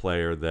example of a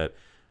player that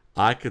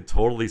I could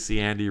totally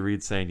see Andy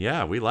Reid saying,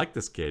 yeah, we like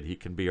this kid. He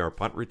can be our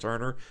punt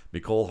returner.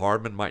 Mecole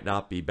Hardman might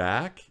not be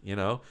back.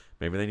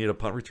 Maybe they need a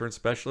punt return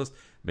specialist.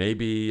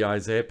 Maybe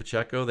Isaiah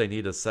Pacheco, they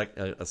need a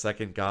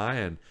second guy.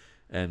 And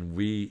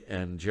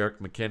Jerick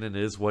McKinnon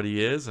is what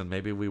he is. And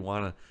maybe we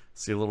want to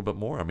see a little bit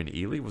more. I mean,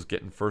 Ealy was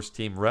getting first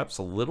team reps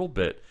a little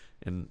bit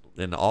in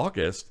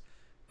August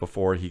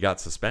before he got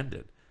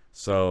suspended.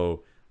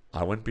 So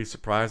I wouldn't be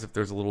surprised if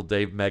there's a little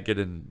Dave Meggett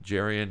and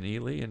Jerrion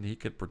Ealy, and he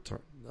could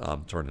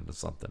turn into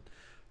something.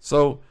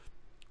 So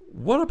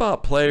what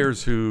about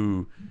players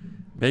who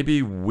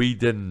maybe we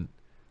didn't,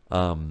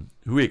 who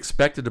we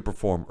expected to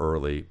perform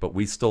early, but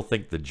we still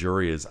think the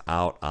jury is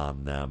out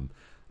on them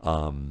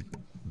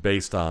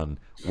based on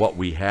what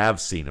we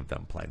have seen of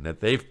them playing, that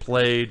they've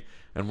played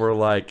and we're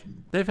like,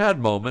 they've had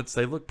moments,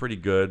 they look pretty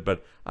good,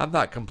 but I'm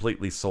not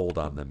completely sold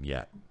on them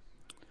yet.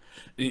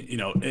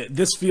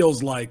 This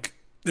feels like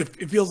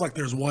It feels like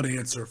there's one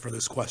answer for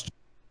this question.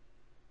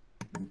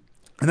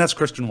 And that's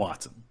Christian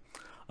Watson.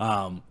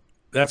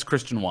 That's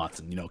Christian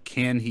Watson. You know,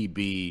 can he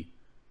be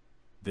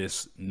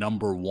this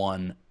number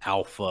one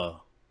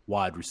alpha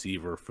wide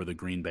receiver for the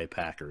Green Bay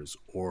Packers,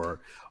 or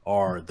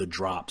are the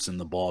drops and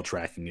the ball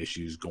tracking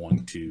issues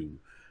going to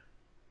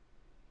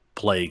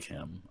plague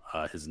him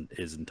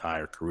his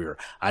entire career?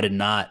 I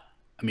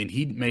mean,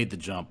 he made the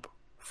jump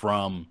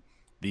from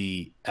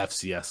the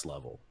FCS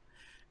level,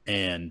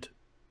 and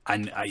I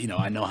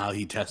know how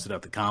he tested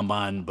at the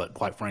combine, but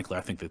quite frankly,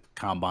 I think the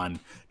combine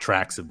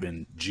tracks have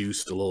been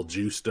a little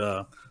juiced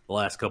the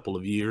last couple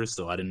of years,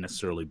 so I didn't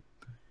necessarily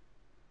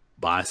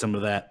buy some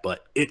of that.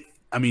 But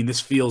this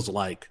feels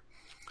like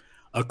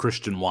a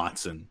Christian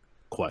Watson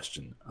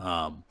question.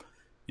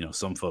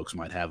 Some folks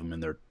might have him in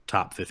their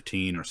top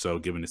 15 or so,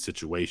 given the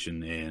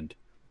situation and,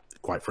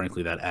 quite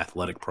frankly, that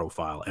athletic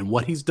profile and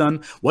what he's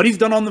done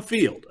on the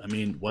field. I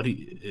mean,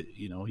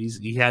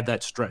 he had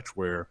that stretch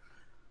where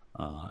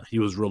he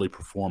was really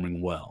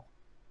performing well.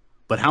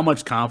 But how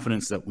much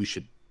confidence that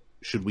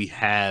should we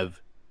have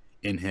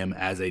in him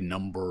as a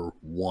number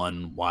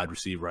one wide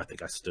receiver? I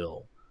think I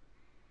still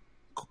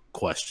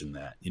question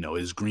that.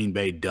 Is Green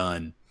Bay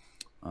done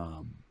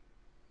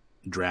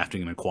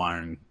drafting and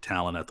acquiring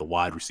talent at the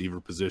wide receiver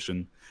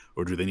position,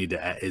 or do they need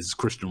to? Is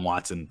Christian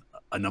Watson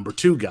a number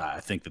two guy? I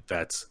think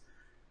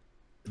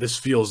this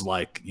feels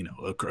like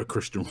a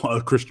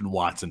Christian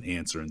Watson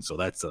answer, and so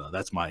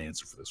that's my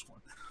answer for this one.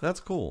 That's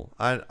cool.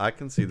 I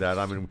can see that.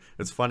 I mean,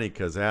 it's funny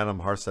because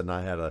Adam Harstad and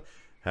I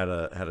had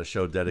a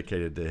show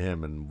dedicated to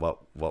him and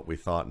what we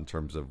thought in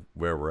terms of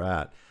where we're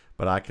at.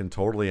 But I can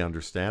totally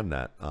understand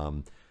that.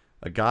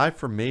 A guy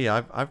for me,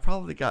 I've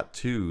probably got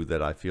two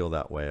that I feel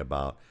that way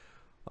about.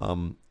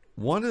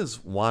 One is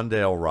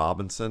Wan'Dale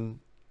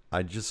Robinson.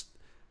 I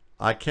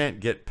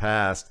can't get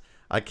past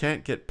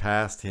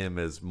him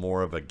as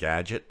more of a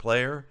gadget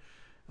player.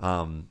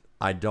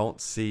 I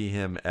don't see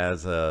him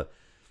as a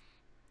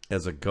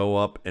go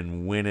up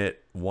and win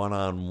it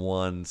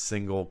one-on-one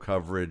single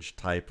coverage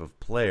type of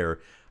player.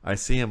 I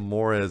see him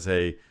more as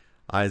a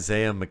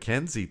Isaiah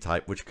McKenzie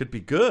type, which could be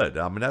good.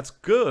 I mean, that's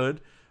good,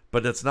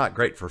 but it's not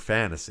great for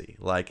fantasy.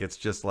 Like, it's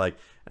just like,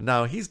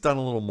 now he's done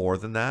a little more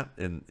than that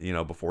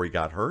before he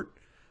got hurt.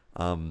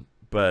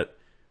 But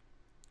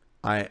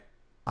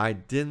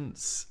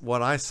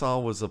what I saw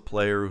was a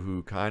player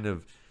who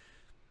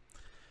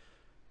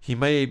he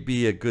may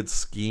be a good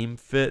scheme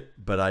fit,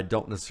 but I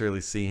don't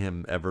necessarily see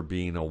him ever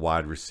being a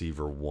wide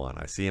receiver one.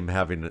 I see him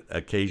having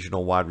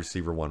occasional wide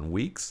receiver one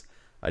weeks.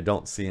 I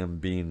don't see him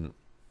being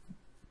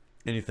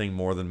anything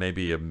more than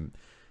maybe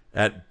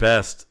at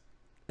best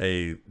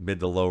a mid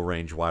to low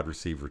range wide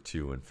receiver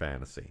two in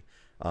fantasy.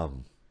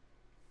 And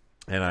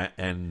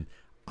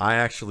I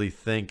actually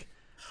think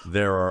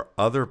there are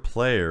other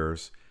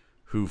players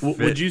who fit.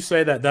 Would you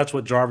say that that's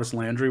what Jarvis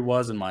Landry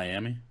was in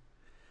Miami?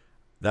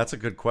 That's a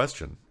good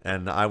question.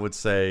 And I would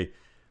say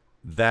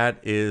that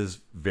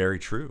is very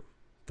true.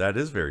 That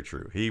is very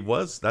true.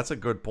 That's a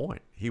good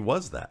point. He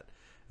was that.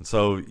 And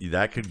so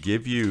that could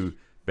give you,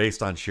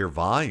 based on sheer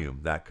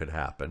volume, that could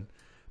happen.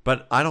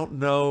 But I don't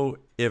know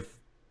if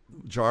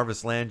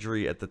Jarvis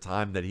Landry at the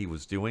time that he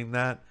was doing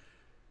that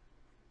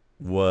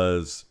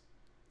was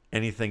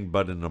anything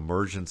but an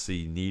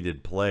emergency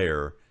needed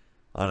player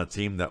on a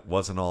team that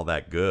wasn't all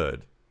that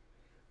good.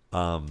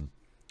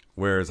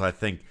 Whereas I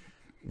think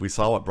we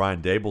saw what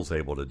Brian Dable's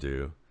able to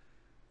do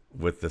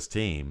with this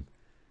team,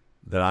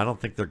 that I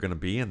don't think they're going to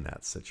be in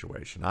that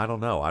situation. I don't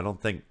know. I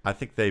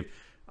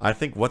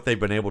think what they've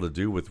been able to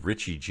do with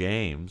Richie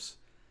James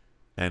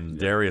and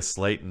Darius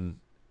Slayton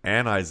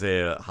and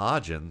Isaiah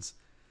Hodgins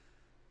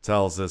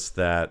tells us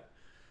that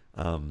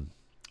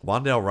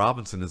Wan'Dale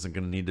Robinson isn't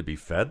going to need to be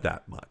fed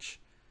that much.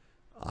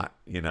 I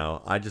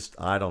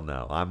don't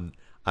know.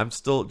 I'm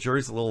still,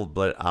 jury's a little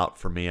bit out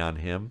for me on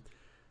him.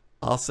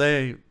 I'll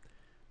say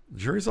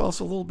jury's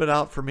also a little bit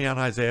out for me on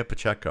Isaiah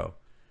Pacheco.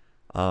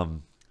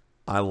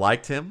 I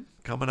liked him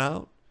coming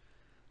out.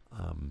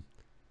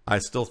 I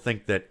still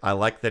think that I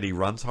like that he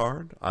runs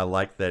hard. I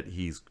like that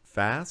he's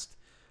fast.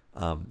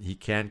 He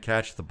can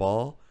catch the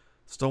ball.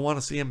 Still want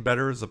to see him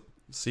better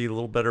see a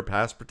little better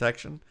pass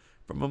protection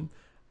from him.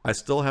 I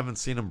still haven't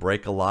seen him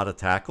break a lot of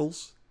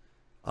tackles.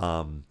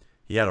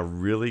 He had a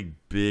really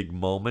big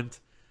moment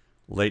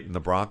late in the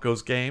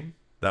Broncos game.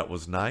 That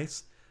was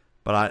nice.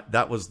 But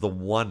that was the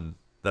one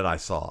that I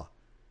saw.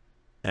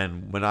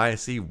 And when I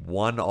see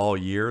one all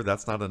year,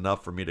 that's not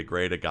enough for me to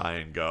grade a guy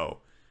and go,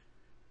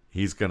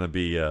 he's going to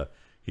be a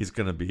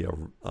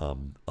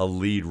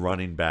lead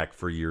running back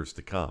for years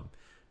to come.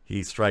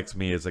 He strikes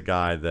me as a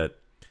guy that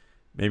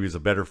maybe is a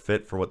better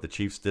fit for what the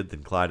Chiefs did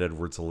than Clyde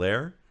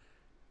Edwards-Helaire.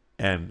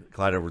 And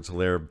Clyde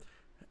Edwards-Helaire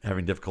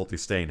having difficulty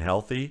staying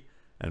healthy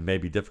and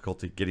maybe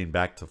difficulty getting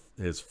back to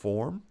his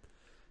form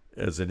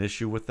is an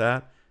issue with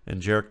that.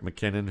 And Jerick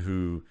McKinnon,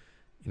 who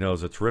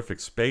is a terrific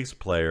space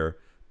player,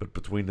 but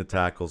between the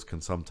tackles can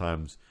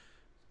sometimes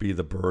be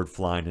the bird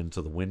flying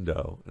into the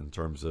window in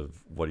terms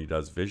of what he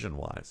does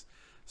vision-wise.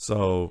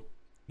 So,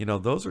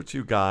 those are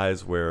two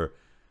guys where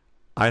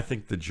I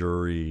think the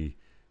jury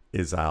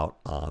is out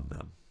on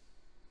them.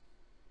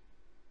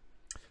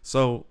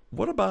 So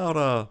what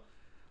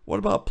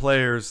about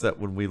players that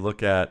when we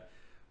look at,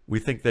 we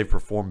think they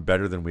performed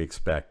better than we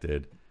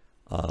expected?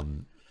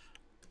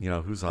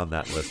 Who's on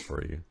that list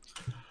for you?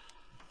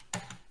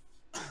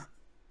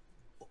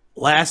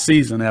 Last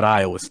season at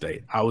Iowa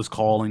State, I was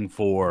calling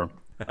for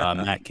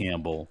Matt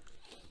Campbell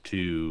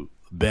to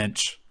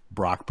bench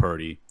Brock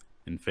Purdy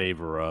in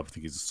favor of, I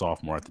think he's a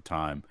sophomore at the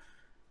time,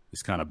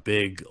 this kind of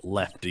big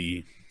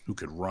lefty who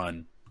could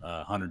run,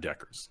 Hunter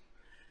Dekkers.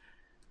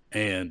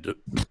 And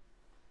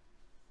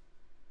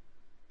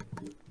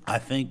I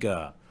think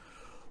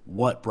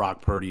what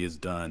Brock Purdy has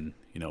done,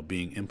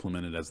 being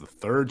implemented as the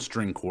third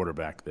string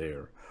quarterback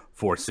there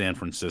for San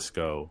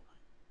Francisco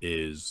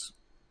is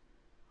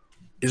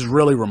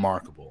really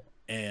remarkable.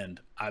 And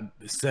I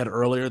said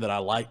earlier that I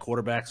like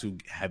quarterbacks who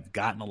have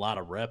gotten a lot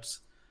of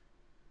reps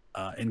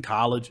in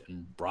college,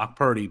 and Brock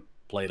Purdy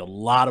played a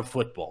lot of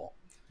football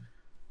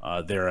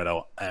there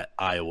at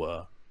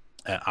Iowa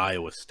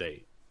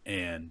State.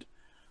 And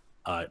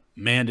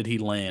man, did he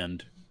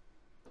land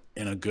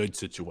in a good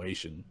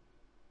situation.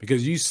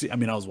 Because I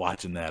was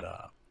watching that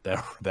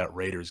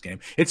Raiders game.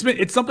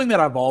 It's something that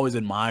I've always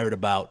admired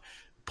about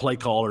play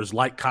callers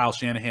like Kyle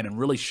Shanahan and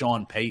really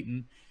Sean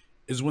Payton,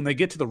 is when they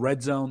get to the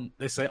red zone,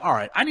 they say, all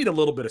right, I need a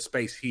little bit of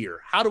space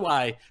here. How do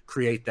I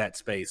create that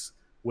space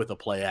with a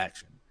play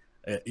action,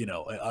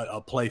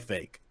 a play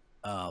fake?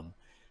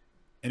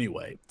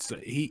 Anyway, so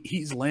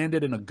he's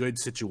landed in a good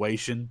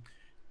situation.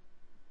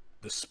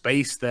 The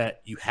space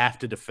that you have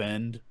to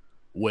defend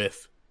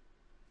with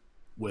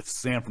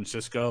San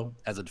Francisco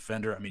as a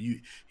defender,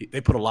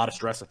 they put a lot of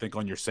stress, I think,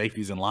 on your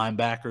safeties and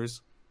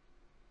linebackers.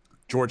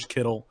 George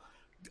Kittle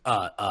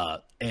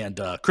and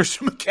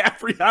Christian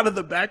McCaffrey out of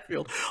the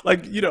backfield.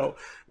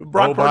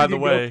 Brock Purdy can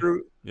go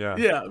through.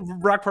 Yeah,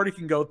 Brock Purdy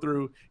can go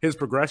through his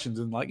progressions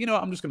and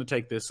I'm just going to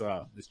take this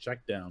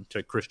check down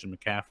to Christian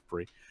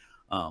McCaffrey.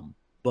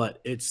 But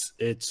it's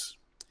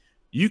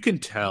you can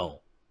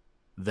tell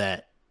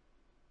that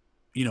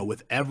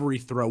with every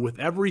throw, with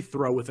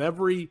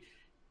every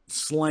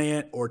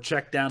slant or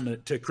check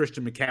down to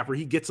Christian McCaffrey,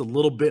 he gets a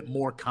little bit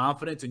more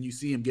confidence, and you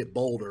see him get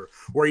bolder,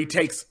 where he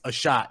takes a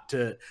shot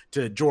to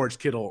George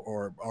Kittle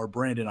or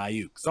Brandon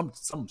Ayuk,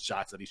 some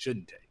shots that he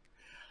shouldn't take.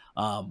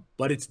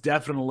 But it's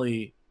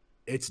definitely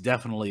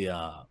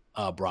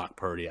Brock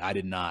Purdy. I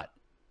did not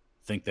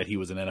think that he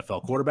was an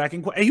NFL quarterback,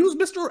 and he was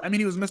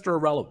Mr.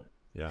 Irrelevant.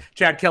 Yeah,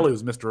 Chad Kelly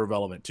was Mr.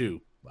 Irrelevant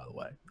too, by the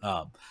way.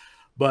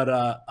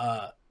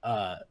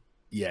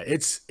 Yeah,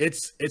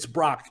 it's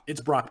Brock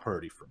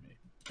Purdy for me.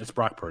 It's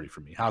Brock Purdy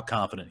for me. How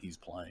confident he's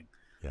playing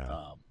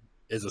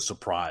is a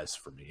surprise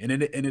for me. And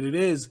it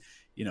is,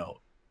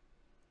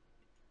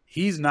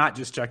 he's not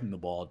just checking the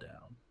ball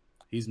down.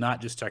 He's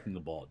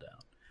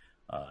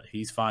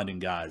finding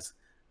guys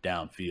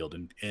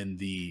downfield. And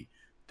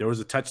there was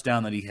a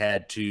touchdown that he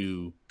had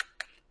to,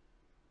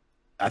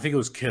 I think it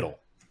was Kittle,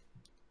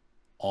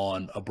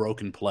 on a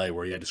broken play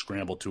where he had to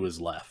scramble to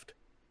his left.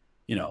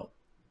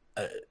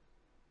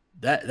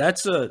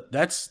 That's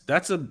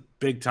a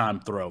big time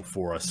throw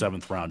for a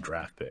 7th round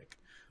draft pick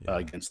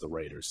against the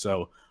Raiders.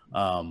 So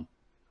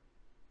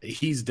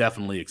he's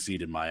definitely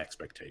exceeded my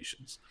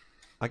expectations.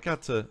 I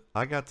got to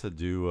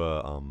do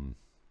a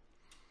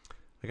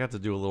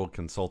little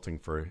consulting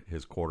for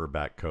his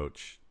quarterback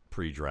coach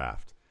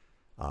pre-draft,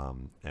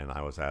 and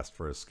I was asked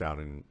for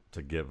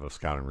to give a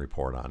scouting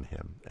report on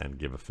him and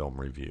give a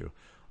film review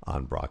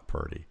on Brock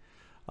Purdy.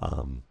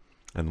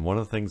 And one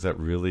of the things that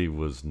really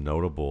was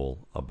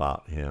notable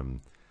about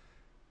him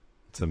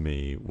to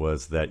me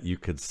was that you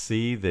could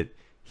see that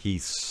he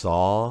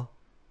saw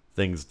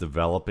things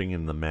developing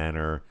in the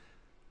manner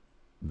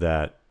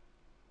that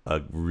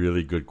a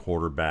really good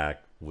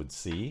quarterback would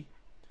see.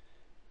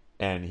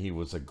 And he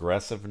was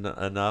aggressive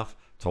enough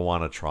to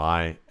want to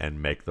try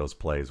and make those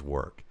plays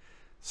work.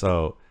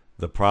 So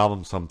the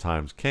problem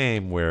sometimes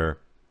came where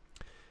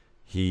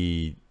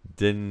he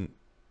didn't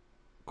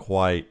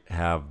quite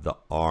have the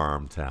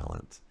arm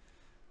talent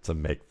to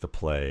make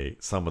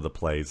some of the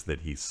plays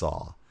that he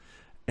saw,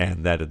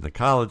 and that in the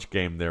college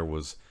game there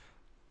was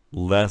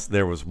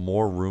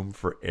more room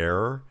for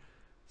error,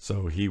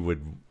 so he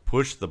would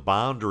push the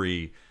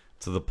boundary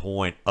to the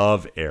point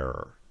of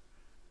error,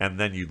 and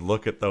then you'd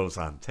look at those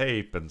on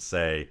tape and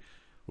say,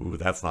 ooh,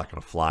 that's not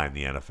going to fly in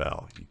the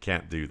NFL. You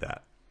can't do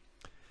that.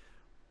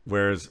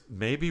 Whereas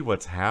maybe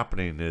what's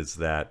happening is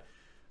that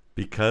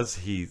because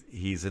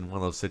he's in one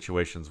of those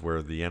situations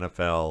where the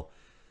NFL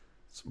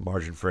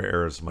margin for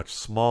error is much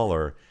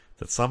smaller,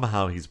 that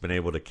somehow he's been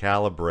able to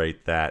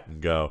calibrate that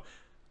and go,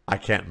 I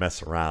can't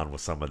mess around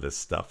with some of this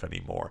stuff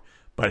anymore.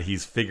 But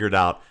he's figured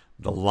out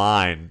the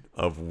line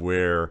of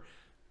where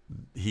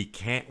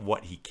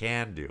what he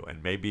can do.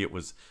 And maybe it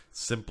was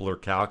simpler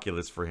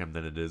calculus for him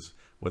than it is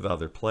with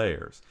other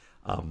players.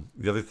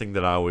 The other thing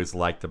that I always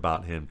liked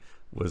about him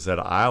was that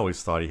I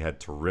always thought he had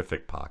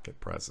terrific pocket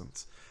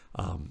presence.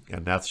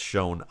 And that's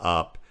shown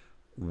up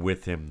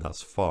with him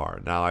thus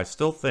far. Now, I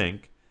still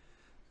think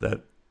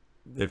that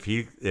if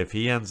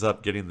he ends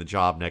up getting the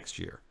job next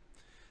year,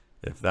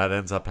 if that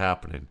ends up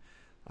happening,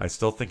 I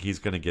still think he's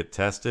going to get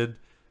tested.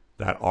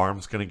 That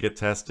arm's going to get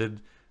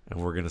tested,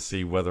 and we're going to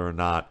see whether or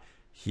not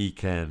he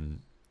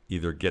can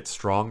either get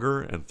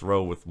stronger and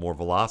throw with more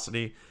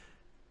velocity,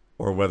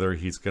 or whether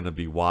he's going to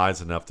be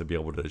wise enough to be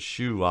able to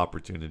eschew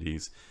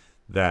opportunities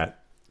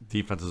that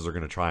defenses are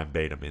going to try and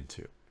bait him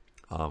into.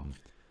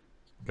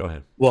 Go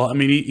ahead. Well, I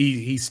mean,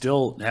 he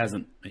still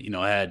hasn't,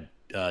 had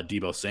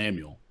Deebo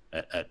Samuel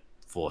at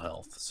full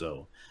health.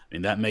 So, I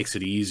mean, that makes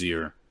it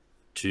easier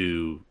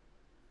to,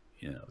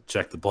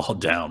 check the ball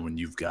down when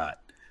you've got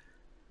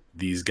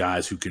these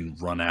guys who can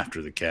run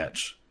after the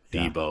catch.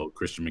 Yeah. Deebo,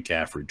 Christian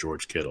McCaffrey,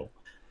 George Kittle.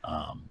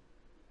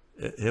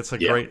 It's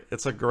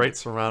a great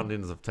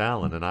surroundings of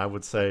talent, and I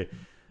would say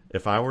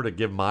if I were to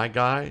give my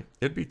guy,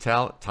 it'd be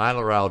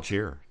Tyler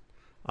Algier.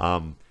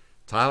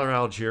 Tyler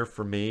Algier,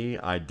 for me,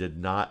 I did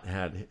not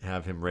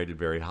have him rated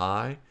very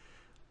high.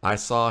 I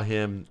saw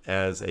him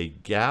as a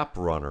gap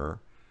runner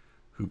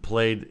who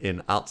played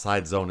in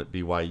outside zone at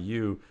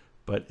BYU,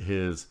 but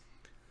his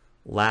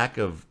lack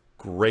of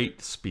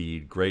great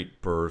speed,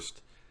 great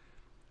burst,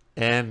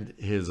 and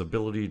his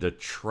ability to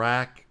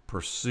track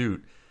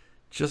pursuit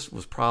just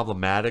was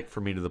problematic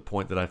for me, to the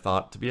point that I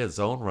thought, to be a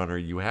zone runner,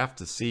 you have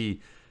to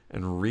see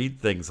and read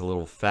things a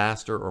little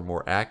faster or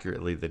more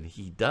accurately than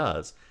he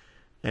does.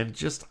 And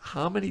just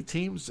how many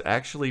teams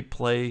actually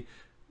play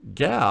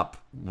gap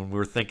when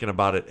we're thinking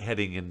about it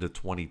heading into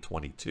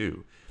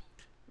 2022?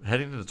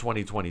 Heading into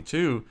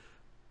 2022,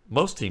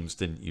 most teams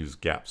didn't use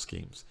gap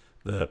schemes.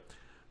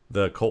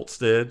 The Colts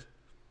did.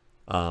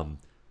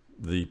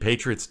 The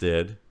Patriots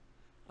did.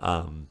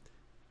 And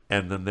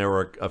then there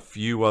were a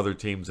few other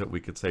teams that we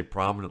could say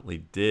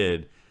prominently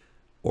did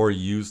or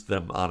used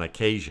them on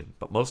occasion.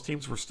 But most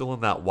teams were still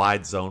in that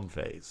wide zone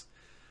phase.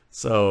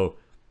 So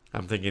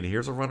I'm thinking,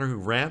 here's a runner who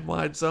ran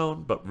wide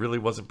zone but really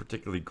wasn't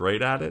particularly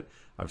great at it.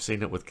 I've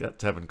seen it with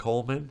Tevin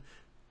Coleman.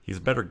 He's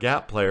a better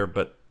gap player,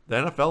 but the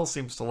NFL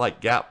seems to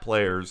like gap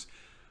players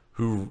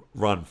who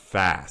run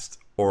fast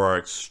or are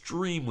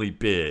extremely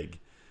big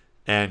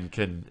and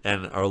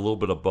are a little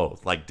bit of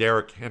both, like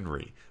Derrick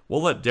Henry.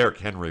 We'll let Derrick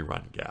Henry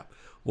run gap.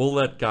 We'll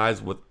let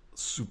guys with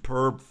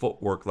superb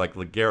footwork like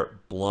LeGarrette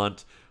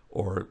Blount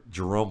or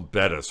Jerome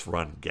Bettis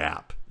run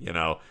gap.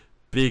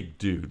 Big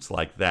dudes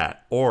like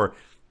that. Or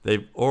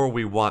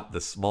we want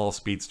the small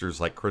speedsters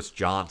like Chris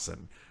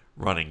Johnson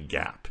running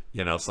gap.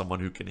 Someone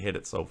who can hit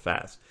it so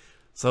fast.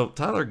 So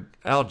Tyler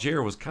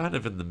Algier was kind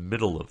of in the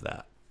middle of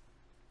that.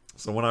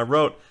 So when I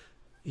wrote,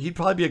 he'd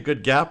probably be a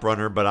good gap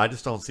runner, but I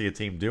just don't see a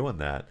team doing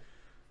that.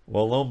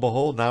 Well, lo and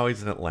behold, now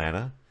he's in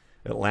Atlanta.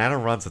 Atlanta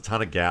runs a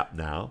ton of gap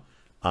now.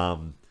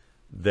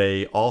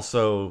 They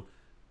also,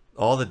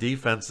 all the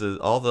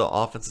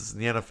offenses in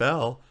the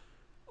NFL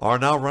are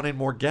now running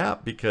more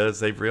gap because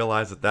they've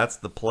realized that that's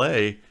the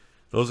play.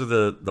 Those are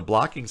the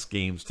blocking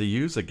schemes to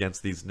use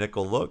against these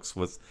nickel looks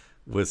with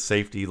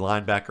safety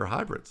linebacker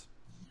hybrids.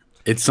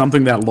 It's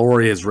something that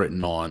Lori has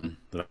written on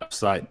the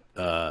website.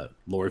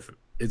 Lori,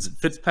 it's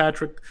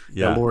Fitzpatrick.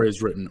 Yeah, Lori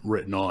has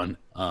written on,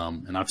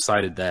 and I've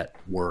cited that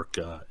work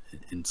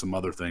in some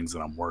other things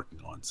that I'm working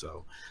on.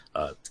 So,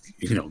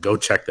 go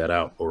check that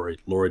out.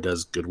 Lori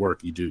does good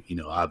work. You do,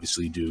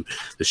 obviously do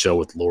the show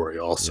with Lori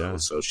also. Yeah.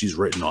 So she's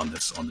written on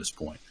this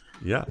point.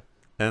 Yeah,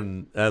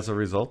 and as a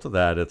result of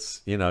that,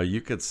 it's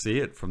you could see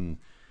it from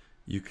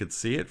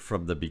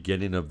the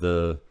beginning of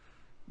the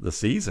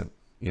season.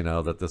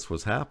 That this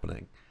was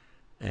happening,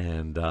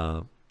 and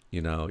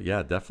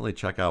definitely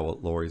check out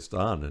what Lori's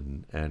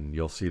done, and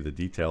you'll see the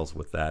details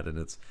with that. And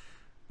it's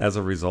as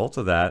a result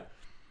of that,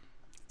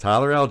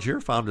 Tyler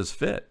Algier found his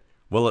fit.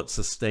 Will it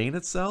sustain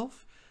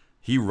itself?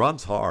 He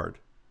runs hard.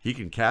 He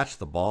can catch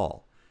the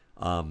ball.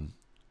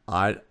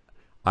 I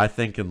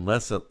think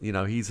unless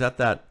he's at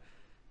that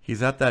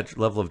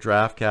level of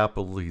draft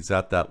capital, he's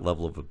at that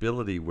level of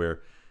ability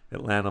where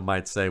Atlanta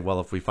might say, well,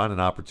 if we find an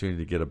opportunity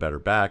to get a better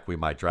back, we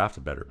might draft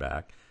a better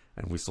back,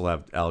 and we still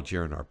have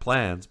Algier in our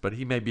plans, but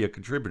he may be a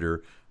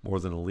contributor more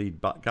than a lead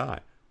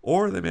guy.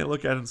 Or they may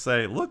look at it and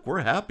say, look,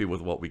 we're happy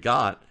with what we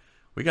got.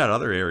 We got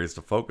other areas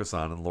to focus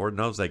on, and Lord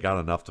knows they got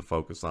enough to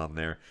focus on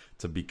there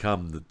to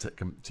become the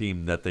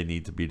team that they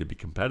need to be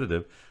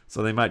competitive.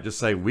 So they might just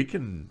say, we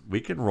can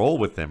roll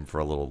with him for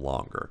a little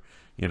longer,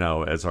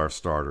 as our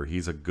starter.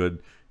 He's a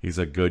good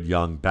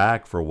young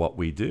back for what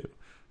we do.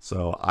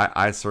 So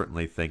I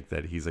certainly think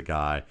that he's a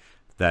guy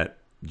that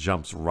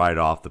jumps right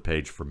off the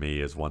page for me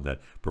as one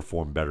that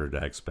performed better to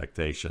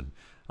expectation.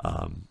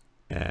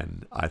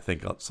 And I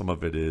think some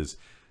of it is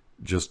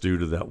just due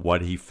to that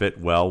what he fit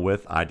well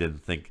with. I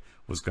didn't think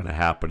was going to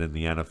happen in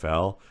the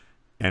NFL,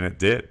 and it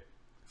did.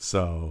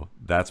 So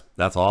that's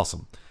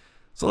awesome.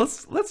 So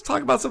let's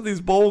talk about some of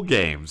these bowl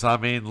games. I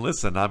mean,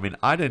 listen,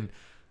 I didn't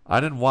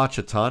watch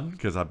a ton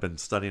because I've been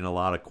studying a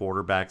lot of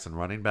quarterbacks and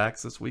running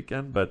backs this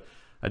weekend, but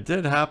I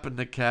did happen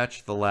to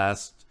catch the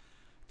last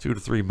 2 to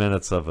 3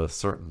 minutes of a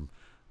certain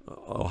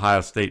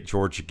Ohio State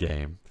Georgia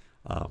game.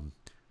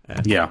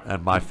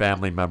 And my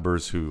family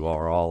members who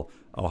are all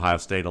Ohio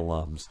State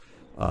alums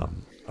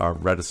are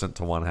reticent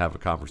to want to have a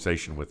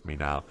conversation with me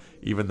now,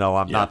 even though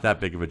I'm not that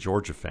big of a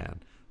Georgia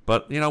fan.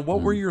 But,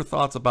 what were your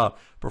thoughts about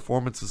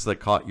performances that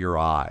caught your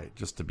eye,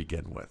 just to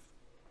begin with?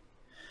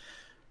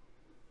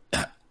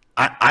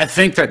 I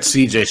think that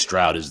C.J.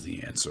 Stroud is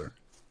the answer.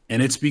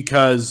 And it's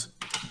because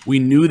we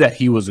knew that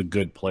he was a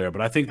good player.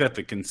 But I think that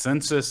the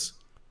consensus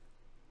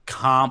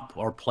comp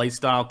or play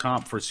style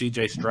comp for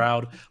C.J.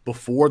 Stroud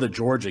before the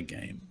Georgia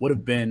game would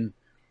have been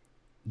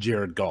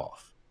Jared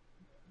Goff.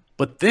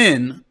 But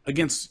then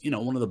against,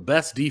 one of the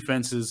best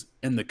defenses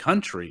in the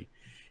country,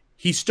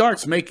 he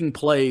starts making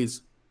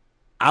plays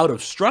out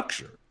of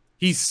structure.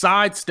 He's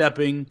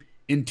sidestepping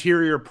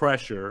interior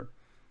pressure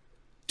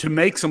to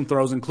make some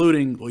throws,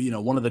 including,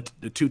 one of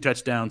the 2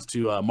 touchdowns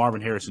to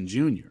Marvin Harrison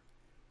Jr.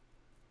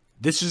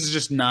 This is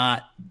just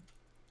not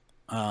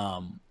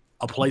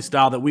a play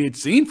style that we had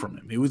seen from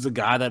him. He was a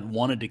guy that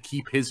wanted to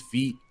keep his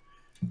feet,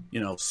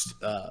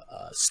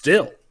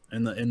 still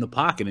in the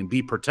pocket and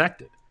be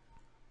protected.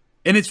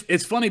 And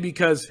it's funny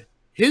because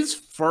his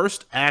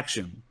first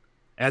action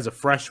as a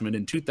freshman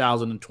in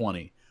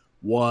 2020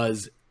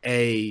 was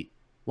a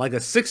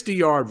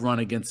 60-yard run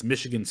against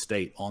Michigan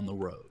State on the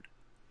road.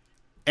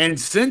 And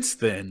since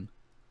then,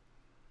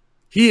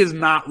 he has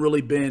not really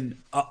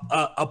been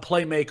a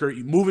playmaker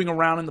moving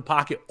around in the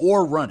pocket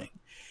or running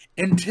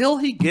until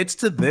he gets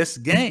to this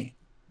game.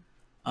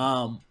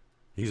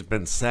 He's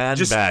been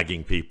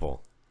sandbagging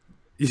people.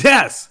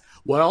 Yes.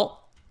 Well,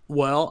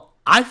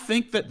 I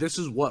think that this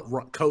is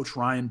what Coach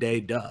Ryan Day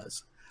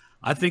does.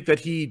 I think that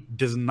he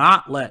does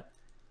not let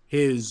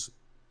his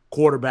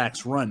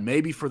quarterbacks run,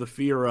 maybe for the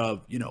fear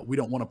of, we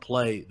don't want to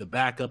play the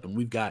backup and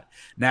we've got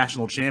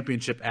national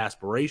championship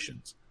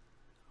aspirations.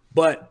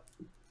 But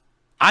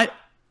and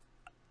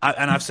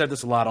I've said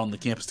this a lot on the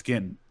Campus to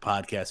Canton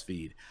podcast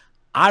feed,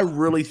 I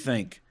really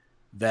think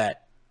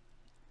that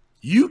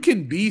you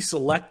can be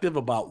selective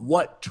about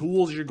what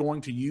tools you're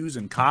going to use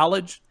in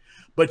college,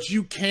 but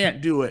you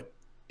can't do it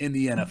in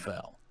the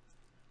NFL.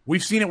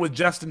 We've seen it with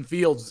Justin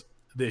Fields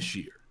this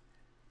year.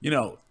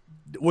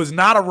 Was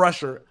not a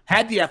rusher,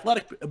 had the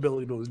athletic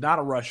ability, but was not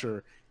a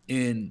rusher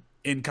in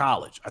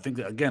college. I think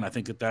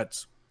that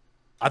that's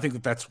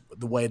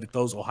the way that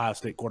those Ohio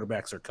State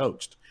quarterbacks are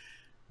coached.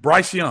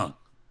 Bryce Young,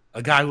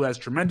 a guy who has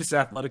tremendous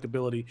athletic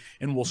ability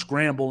and will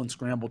scramble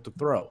to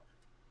throw.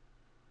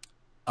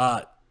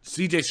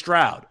 C.J.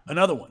 Stroud,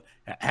 another one,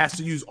 has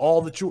to use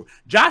all the tools.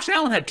 Josh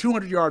Allen had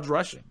 200 yards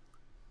rushing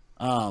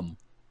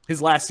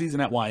his last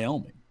season at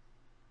Wyoming.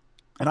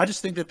 And I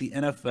just think that the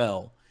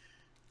NFL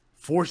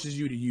forces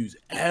you to use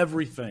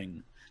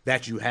everything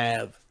that you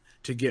have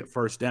to get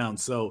first down.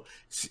 So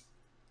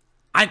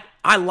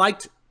I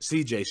liked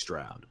C.J.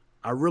 Stroud.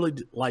 I really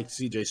liked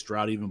C.J.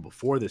 Stroud even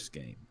before this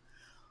game.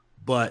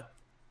 But,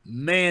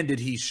 man, did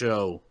he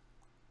show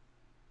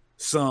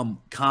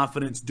some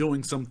confidence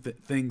doing some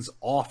things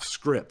off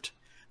script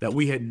that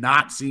we had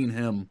not seen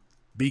him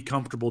be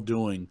comfortable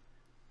doing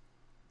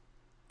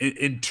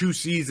in 2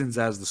 seasons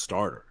as the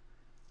starter.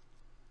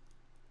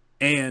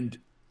 And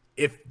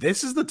if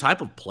this is the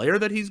type of player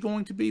that he's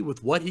going to be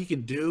with what he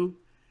can do,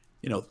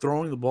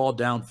 throwing the ball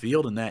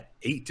downfield in that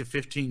 8 to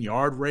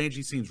 15-yard range,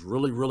 he seems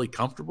really, really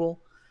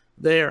comfortable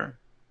there.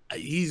 I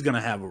think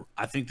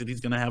that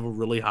he's going to have a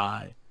really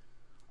high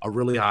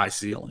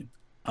ceiling.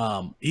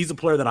 He's a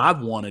player that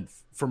I've wanted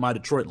for my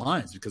Detroit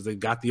Lions because they've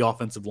got the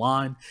offensive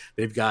line.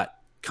 They've got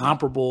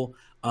comparable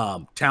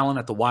talent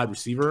at the wide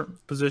receiver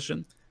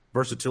position,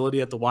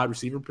 versatility at the wide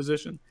receiver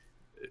position.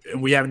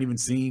 And we haven't even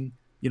seen,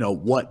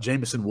 what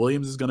Jameson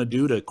Williams is going to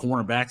do to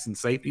cornerbacks and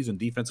safeties and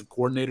defensive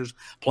coordinators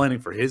planning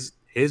for his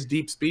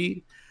deep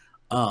speed.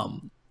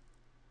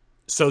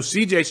 So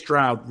C.J.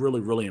 Stroud really,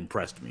 really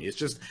impressed me. It's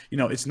just,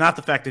 it's not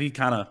the fact that he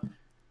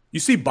you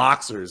see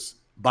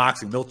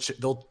boxing,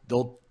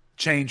 they'll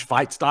change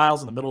fight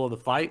styles in the middle of the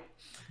fight.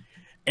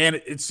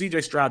 And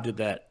C.J. Stroud did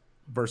that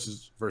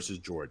versus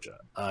Georgia.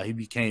 He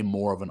became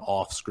more of an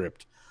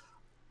off-script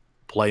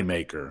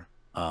playmaker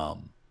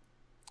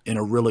in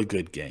a really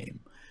good game.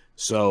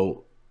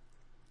 So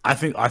I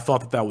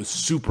thought that was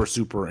super,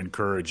 super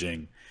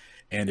encouraging.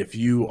 And if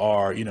you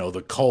are,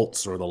 the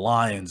Colts or the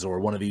Lions or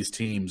one of these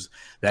teams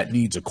that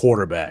needs a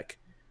quarterback,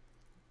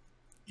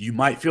 you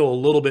might feel a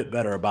little bit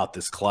better about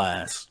this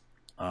class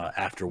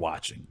after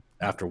watching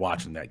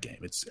that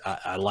game.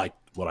 I liked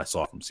what I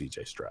saw from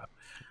C.J. Stroud.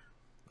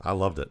 I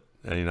loved it.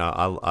 And,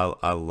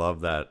 I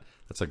love that.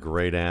 That's a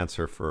great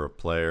answer for a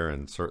player,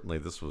 and certainly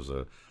this was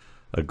a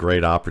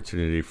great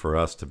opportunity for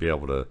us to be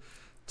able to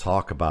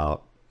talk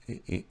about,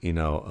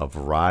 a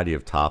variety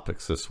of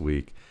topics this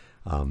week.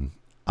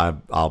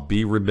 I'll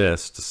be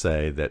remiss to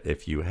say that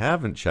if you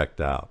haven't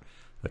checked out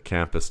the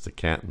Campus to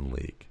Canton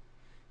League,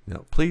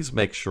 please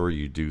make sure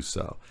you do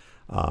so.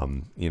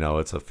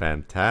 It's a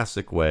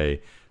fantastic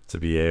way to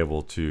be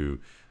able to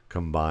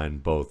combine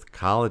both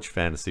college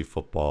fantasy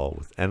football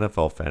with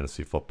NFL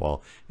fantasy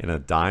football in a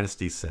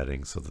dynasty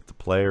setting so that the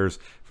players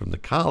from the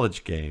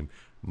college game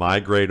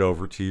migrate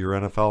over to your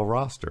NFL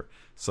roster.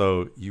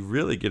 So you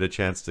really get a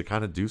chance to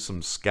kind of do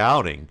some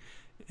scouting,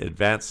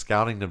 advanced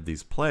scouting of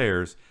these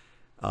players,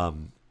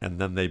 and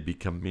then they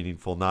become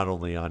meaningful not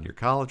only on your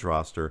college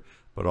roster,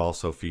 but but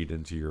also feed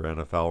into your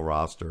NFL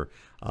roster.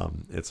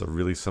 It's a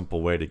really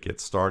simple way to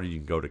get started. You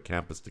can go to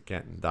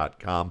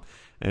campus2canton.com,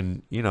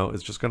 and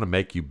it's just going to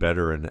make you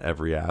better in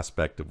every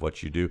aspect of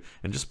what you do,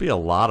 and just be a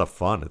lot of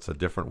fun. It's a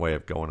different way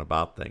of going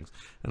about things.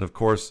 And of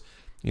course,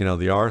 the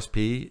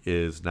RSP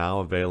is now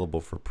available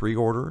for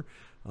pre-order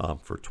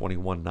for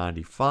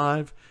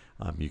 $21.95.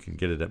 You can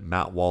get it at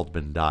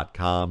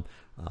mattwaldman.com.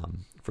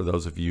 For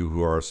those of you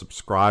who are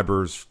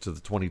subscribers to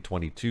the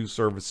 2022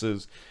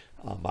 services,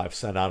 I've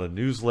sent out a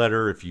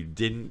newsletter. If you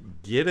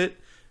didn't get it,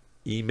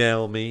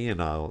 email me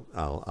and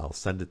I'll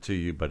send it to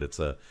you. But it's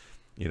for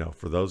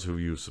those of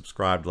you who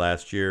subscribed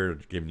last year,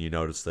 giving you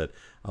notice that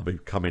I'll be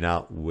coming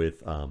out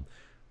with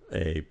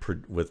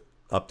with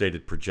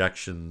updated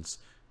projections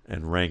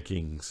and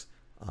rankings,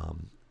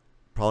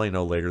 probably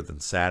no later than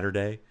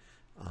Saturday,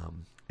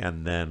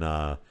 and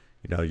then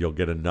you'll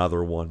get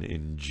another one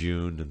in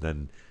June, and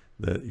then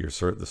the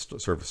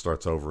service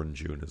starts over in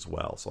June as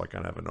well. So I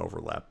kind of have an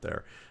overlap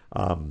there.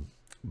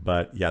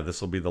 But yeah,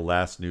 this will be the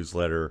last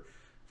newsletter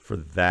for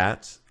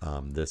that.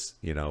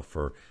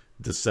 For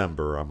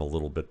December, I'm a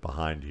little bit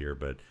behind here,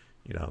 but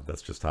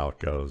that's just how it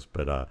goes.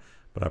 But I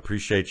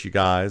appreciate you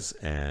guys,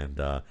 and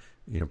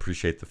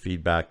appreciate the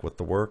feedback with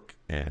the work.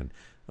 And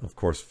of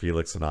course,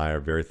 Felix and I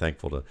are very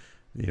thankful to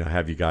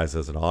have you guys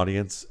as an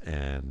audience,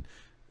 and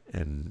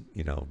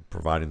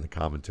providing the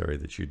commentary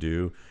that you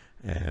do.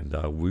 And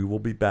we will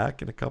be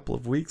back in a couple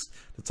of weeks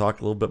to talk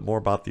a little bit more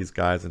about these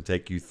guys and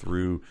take you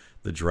through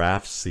the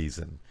draft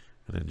season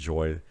and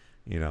enjoy,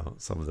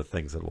 some of the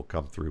things that will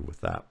come through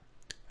with that.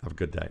 Have a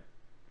good day.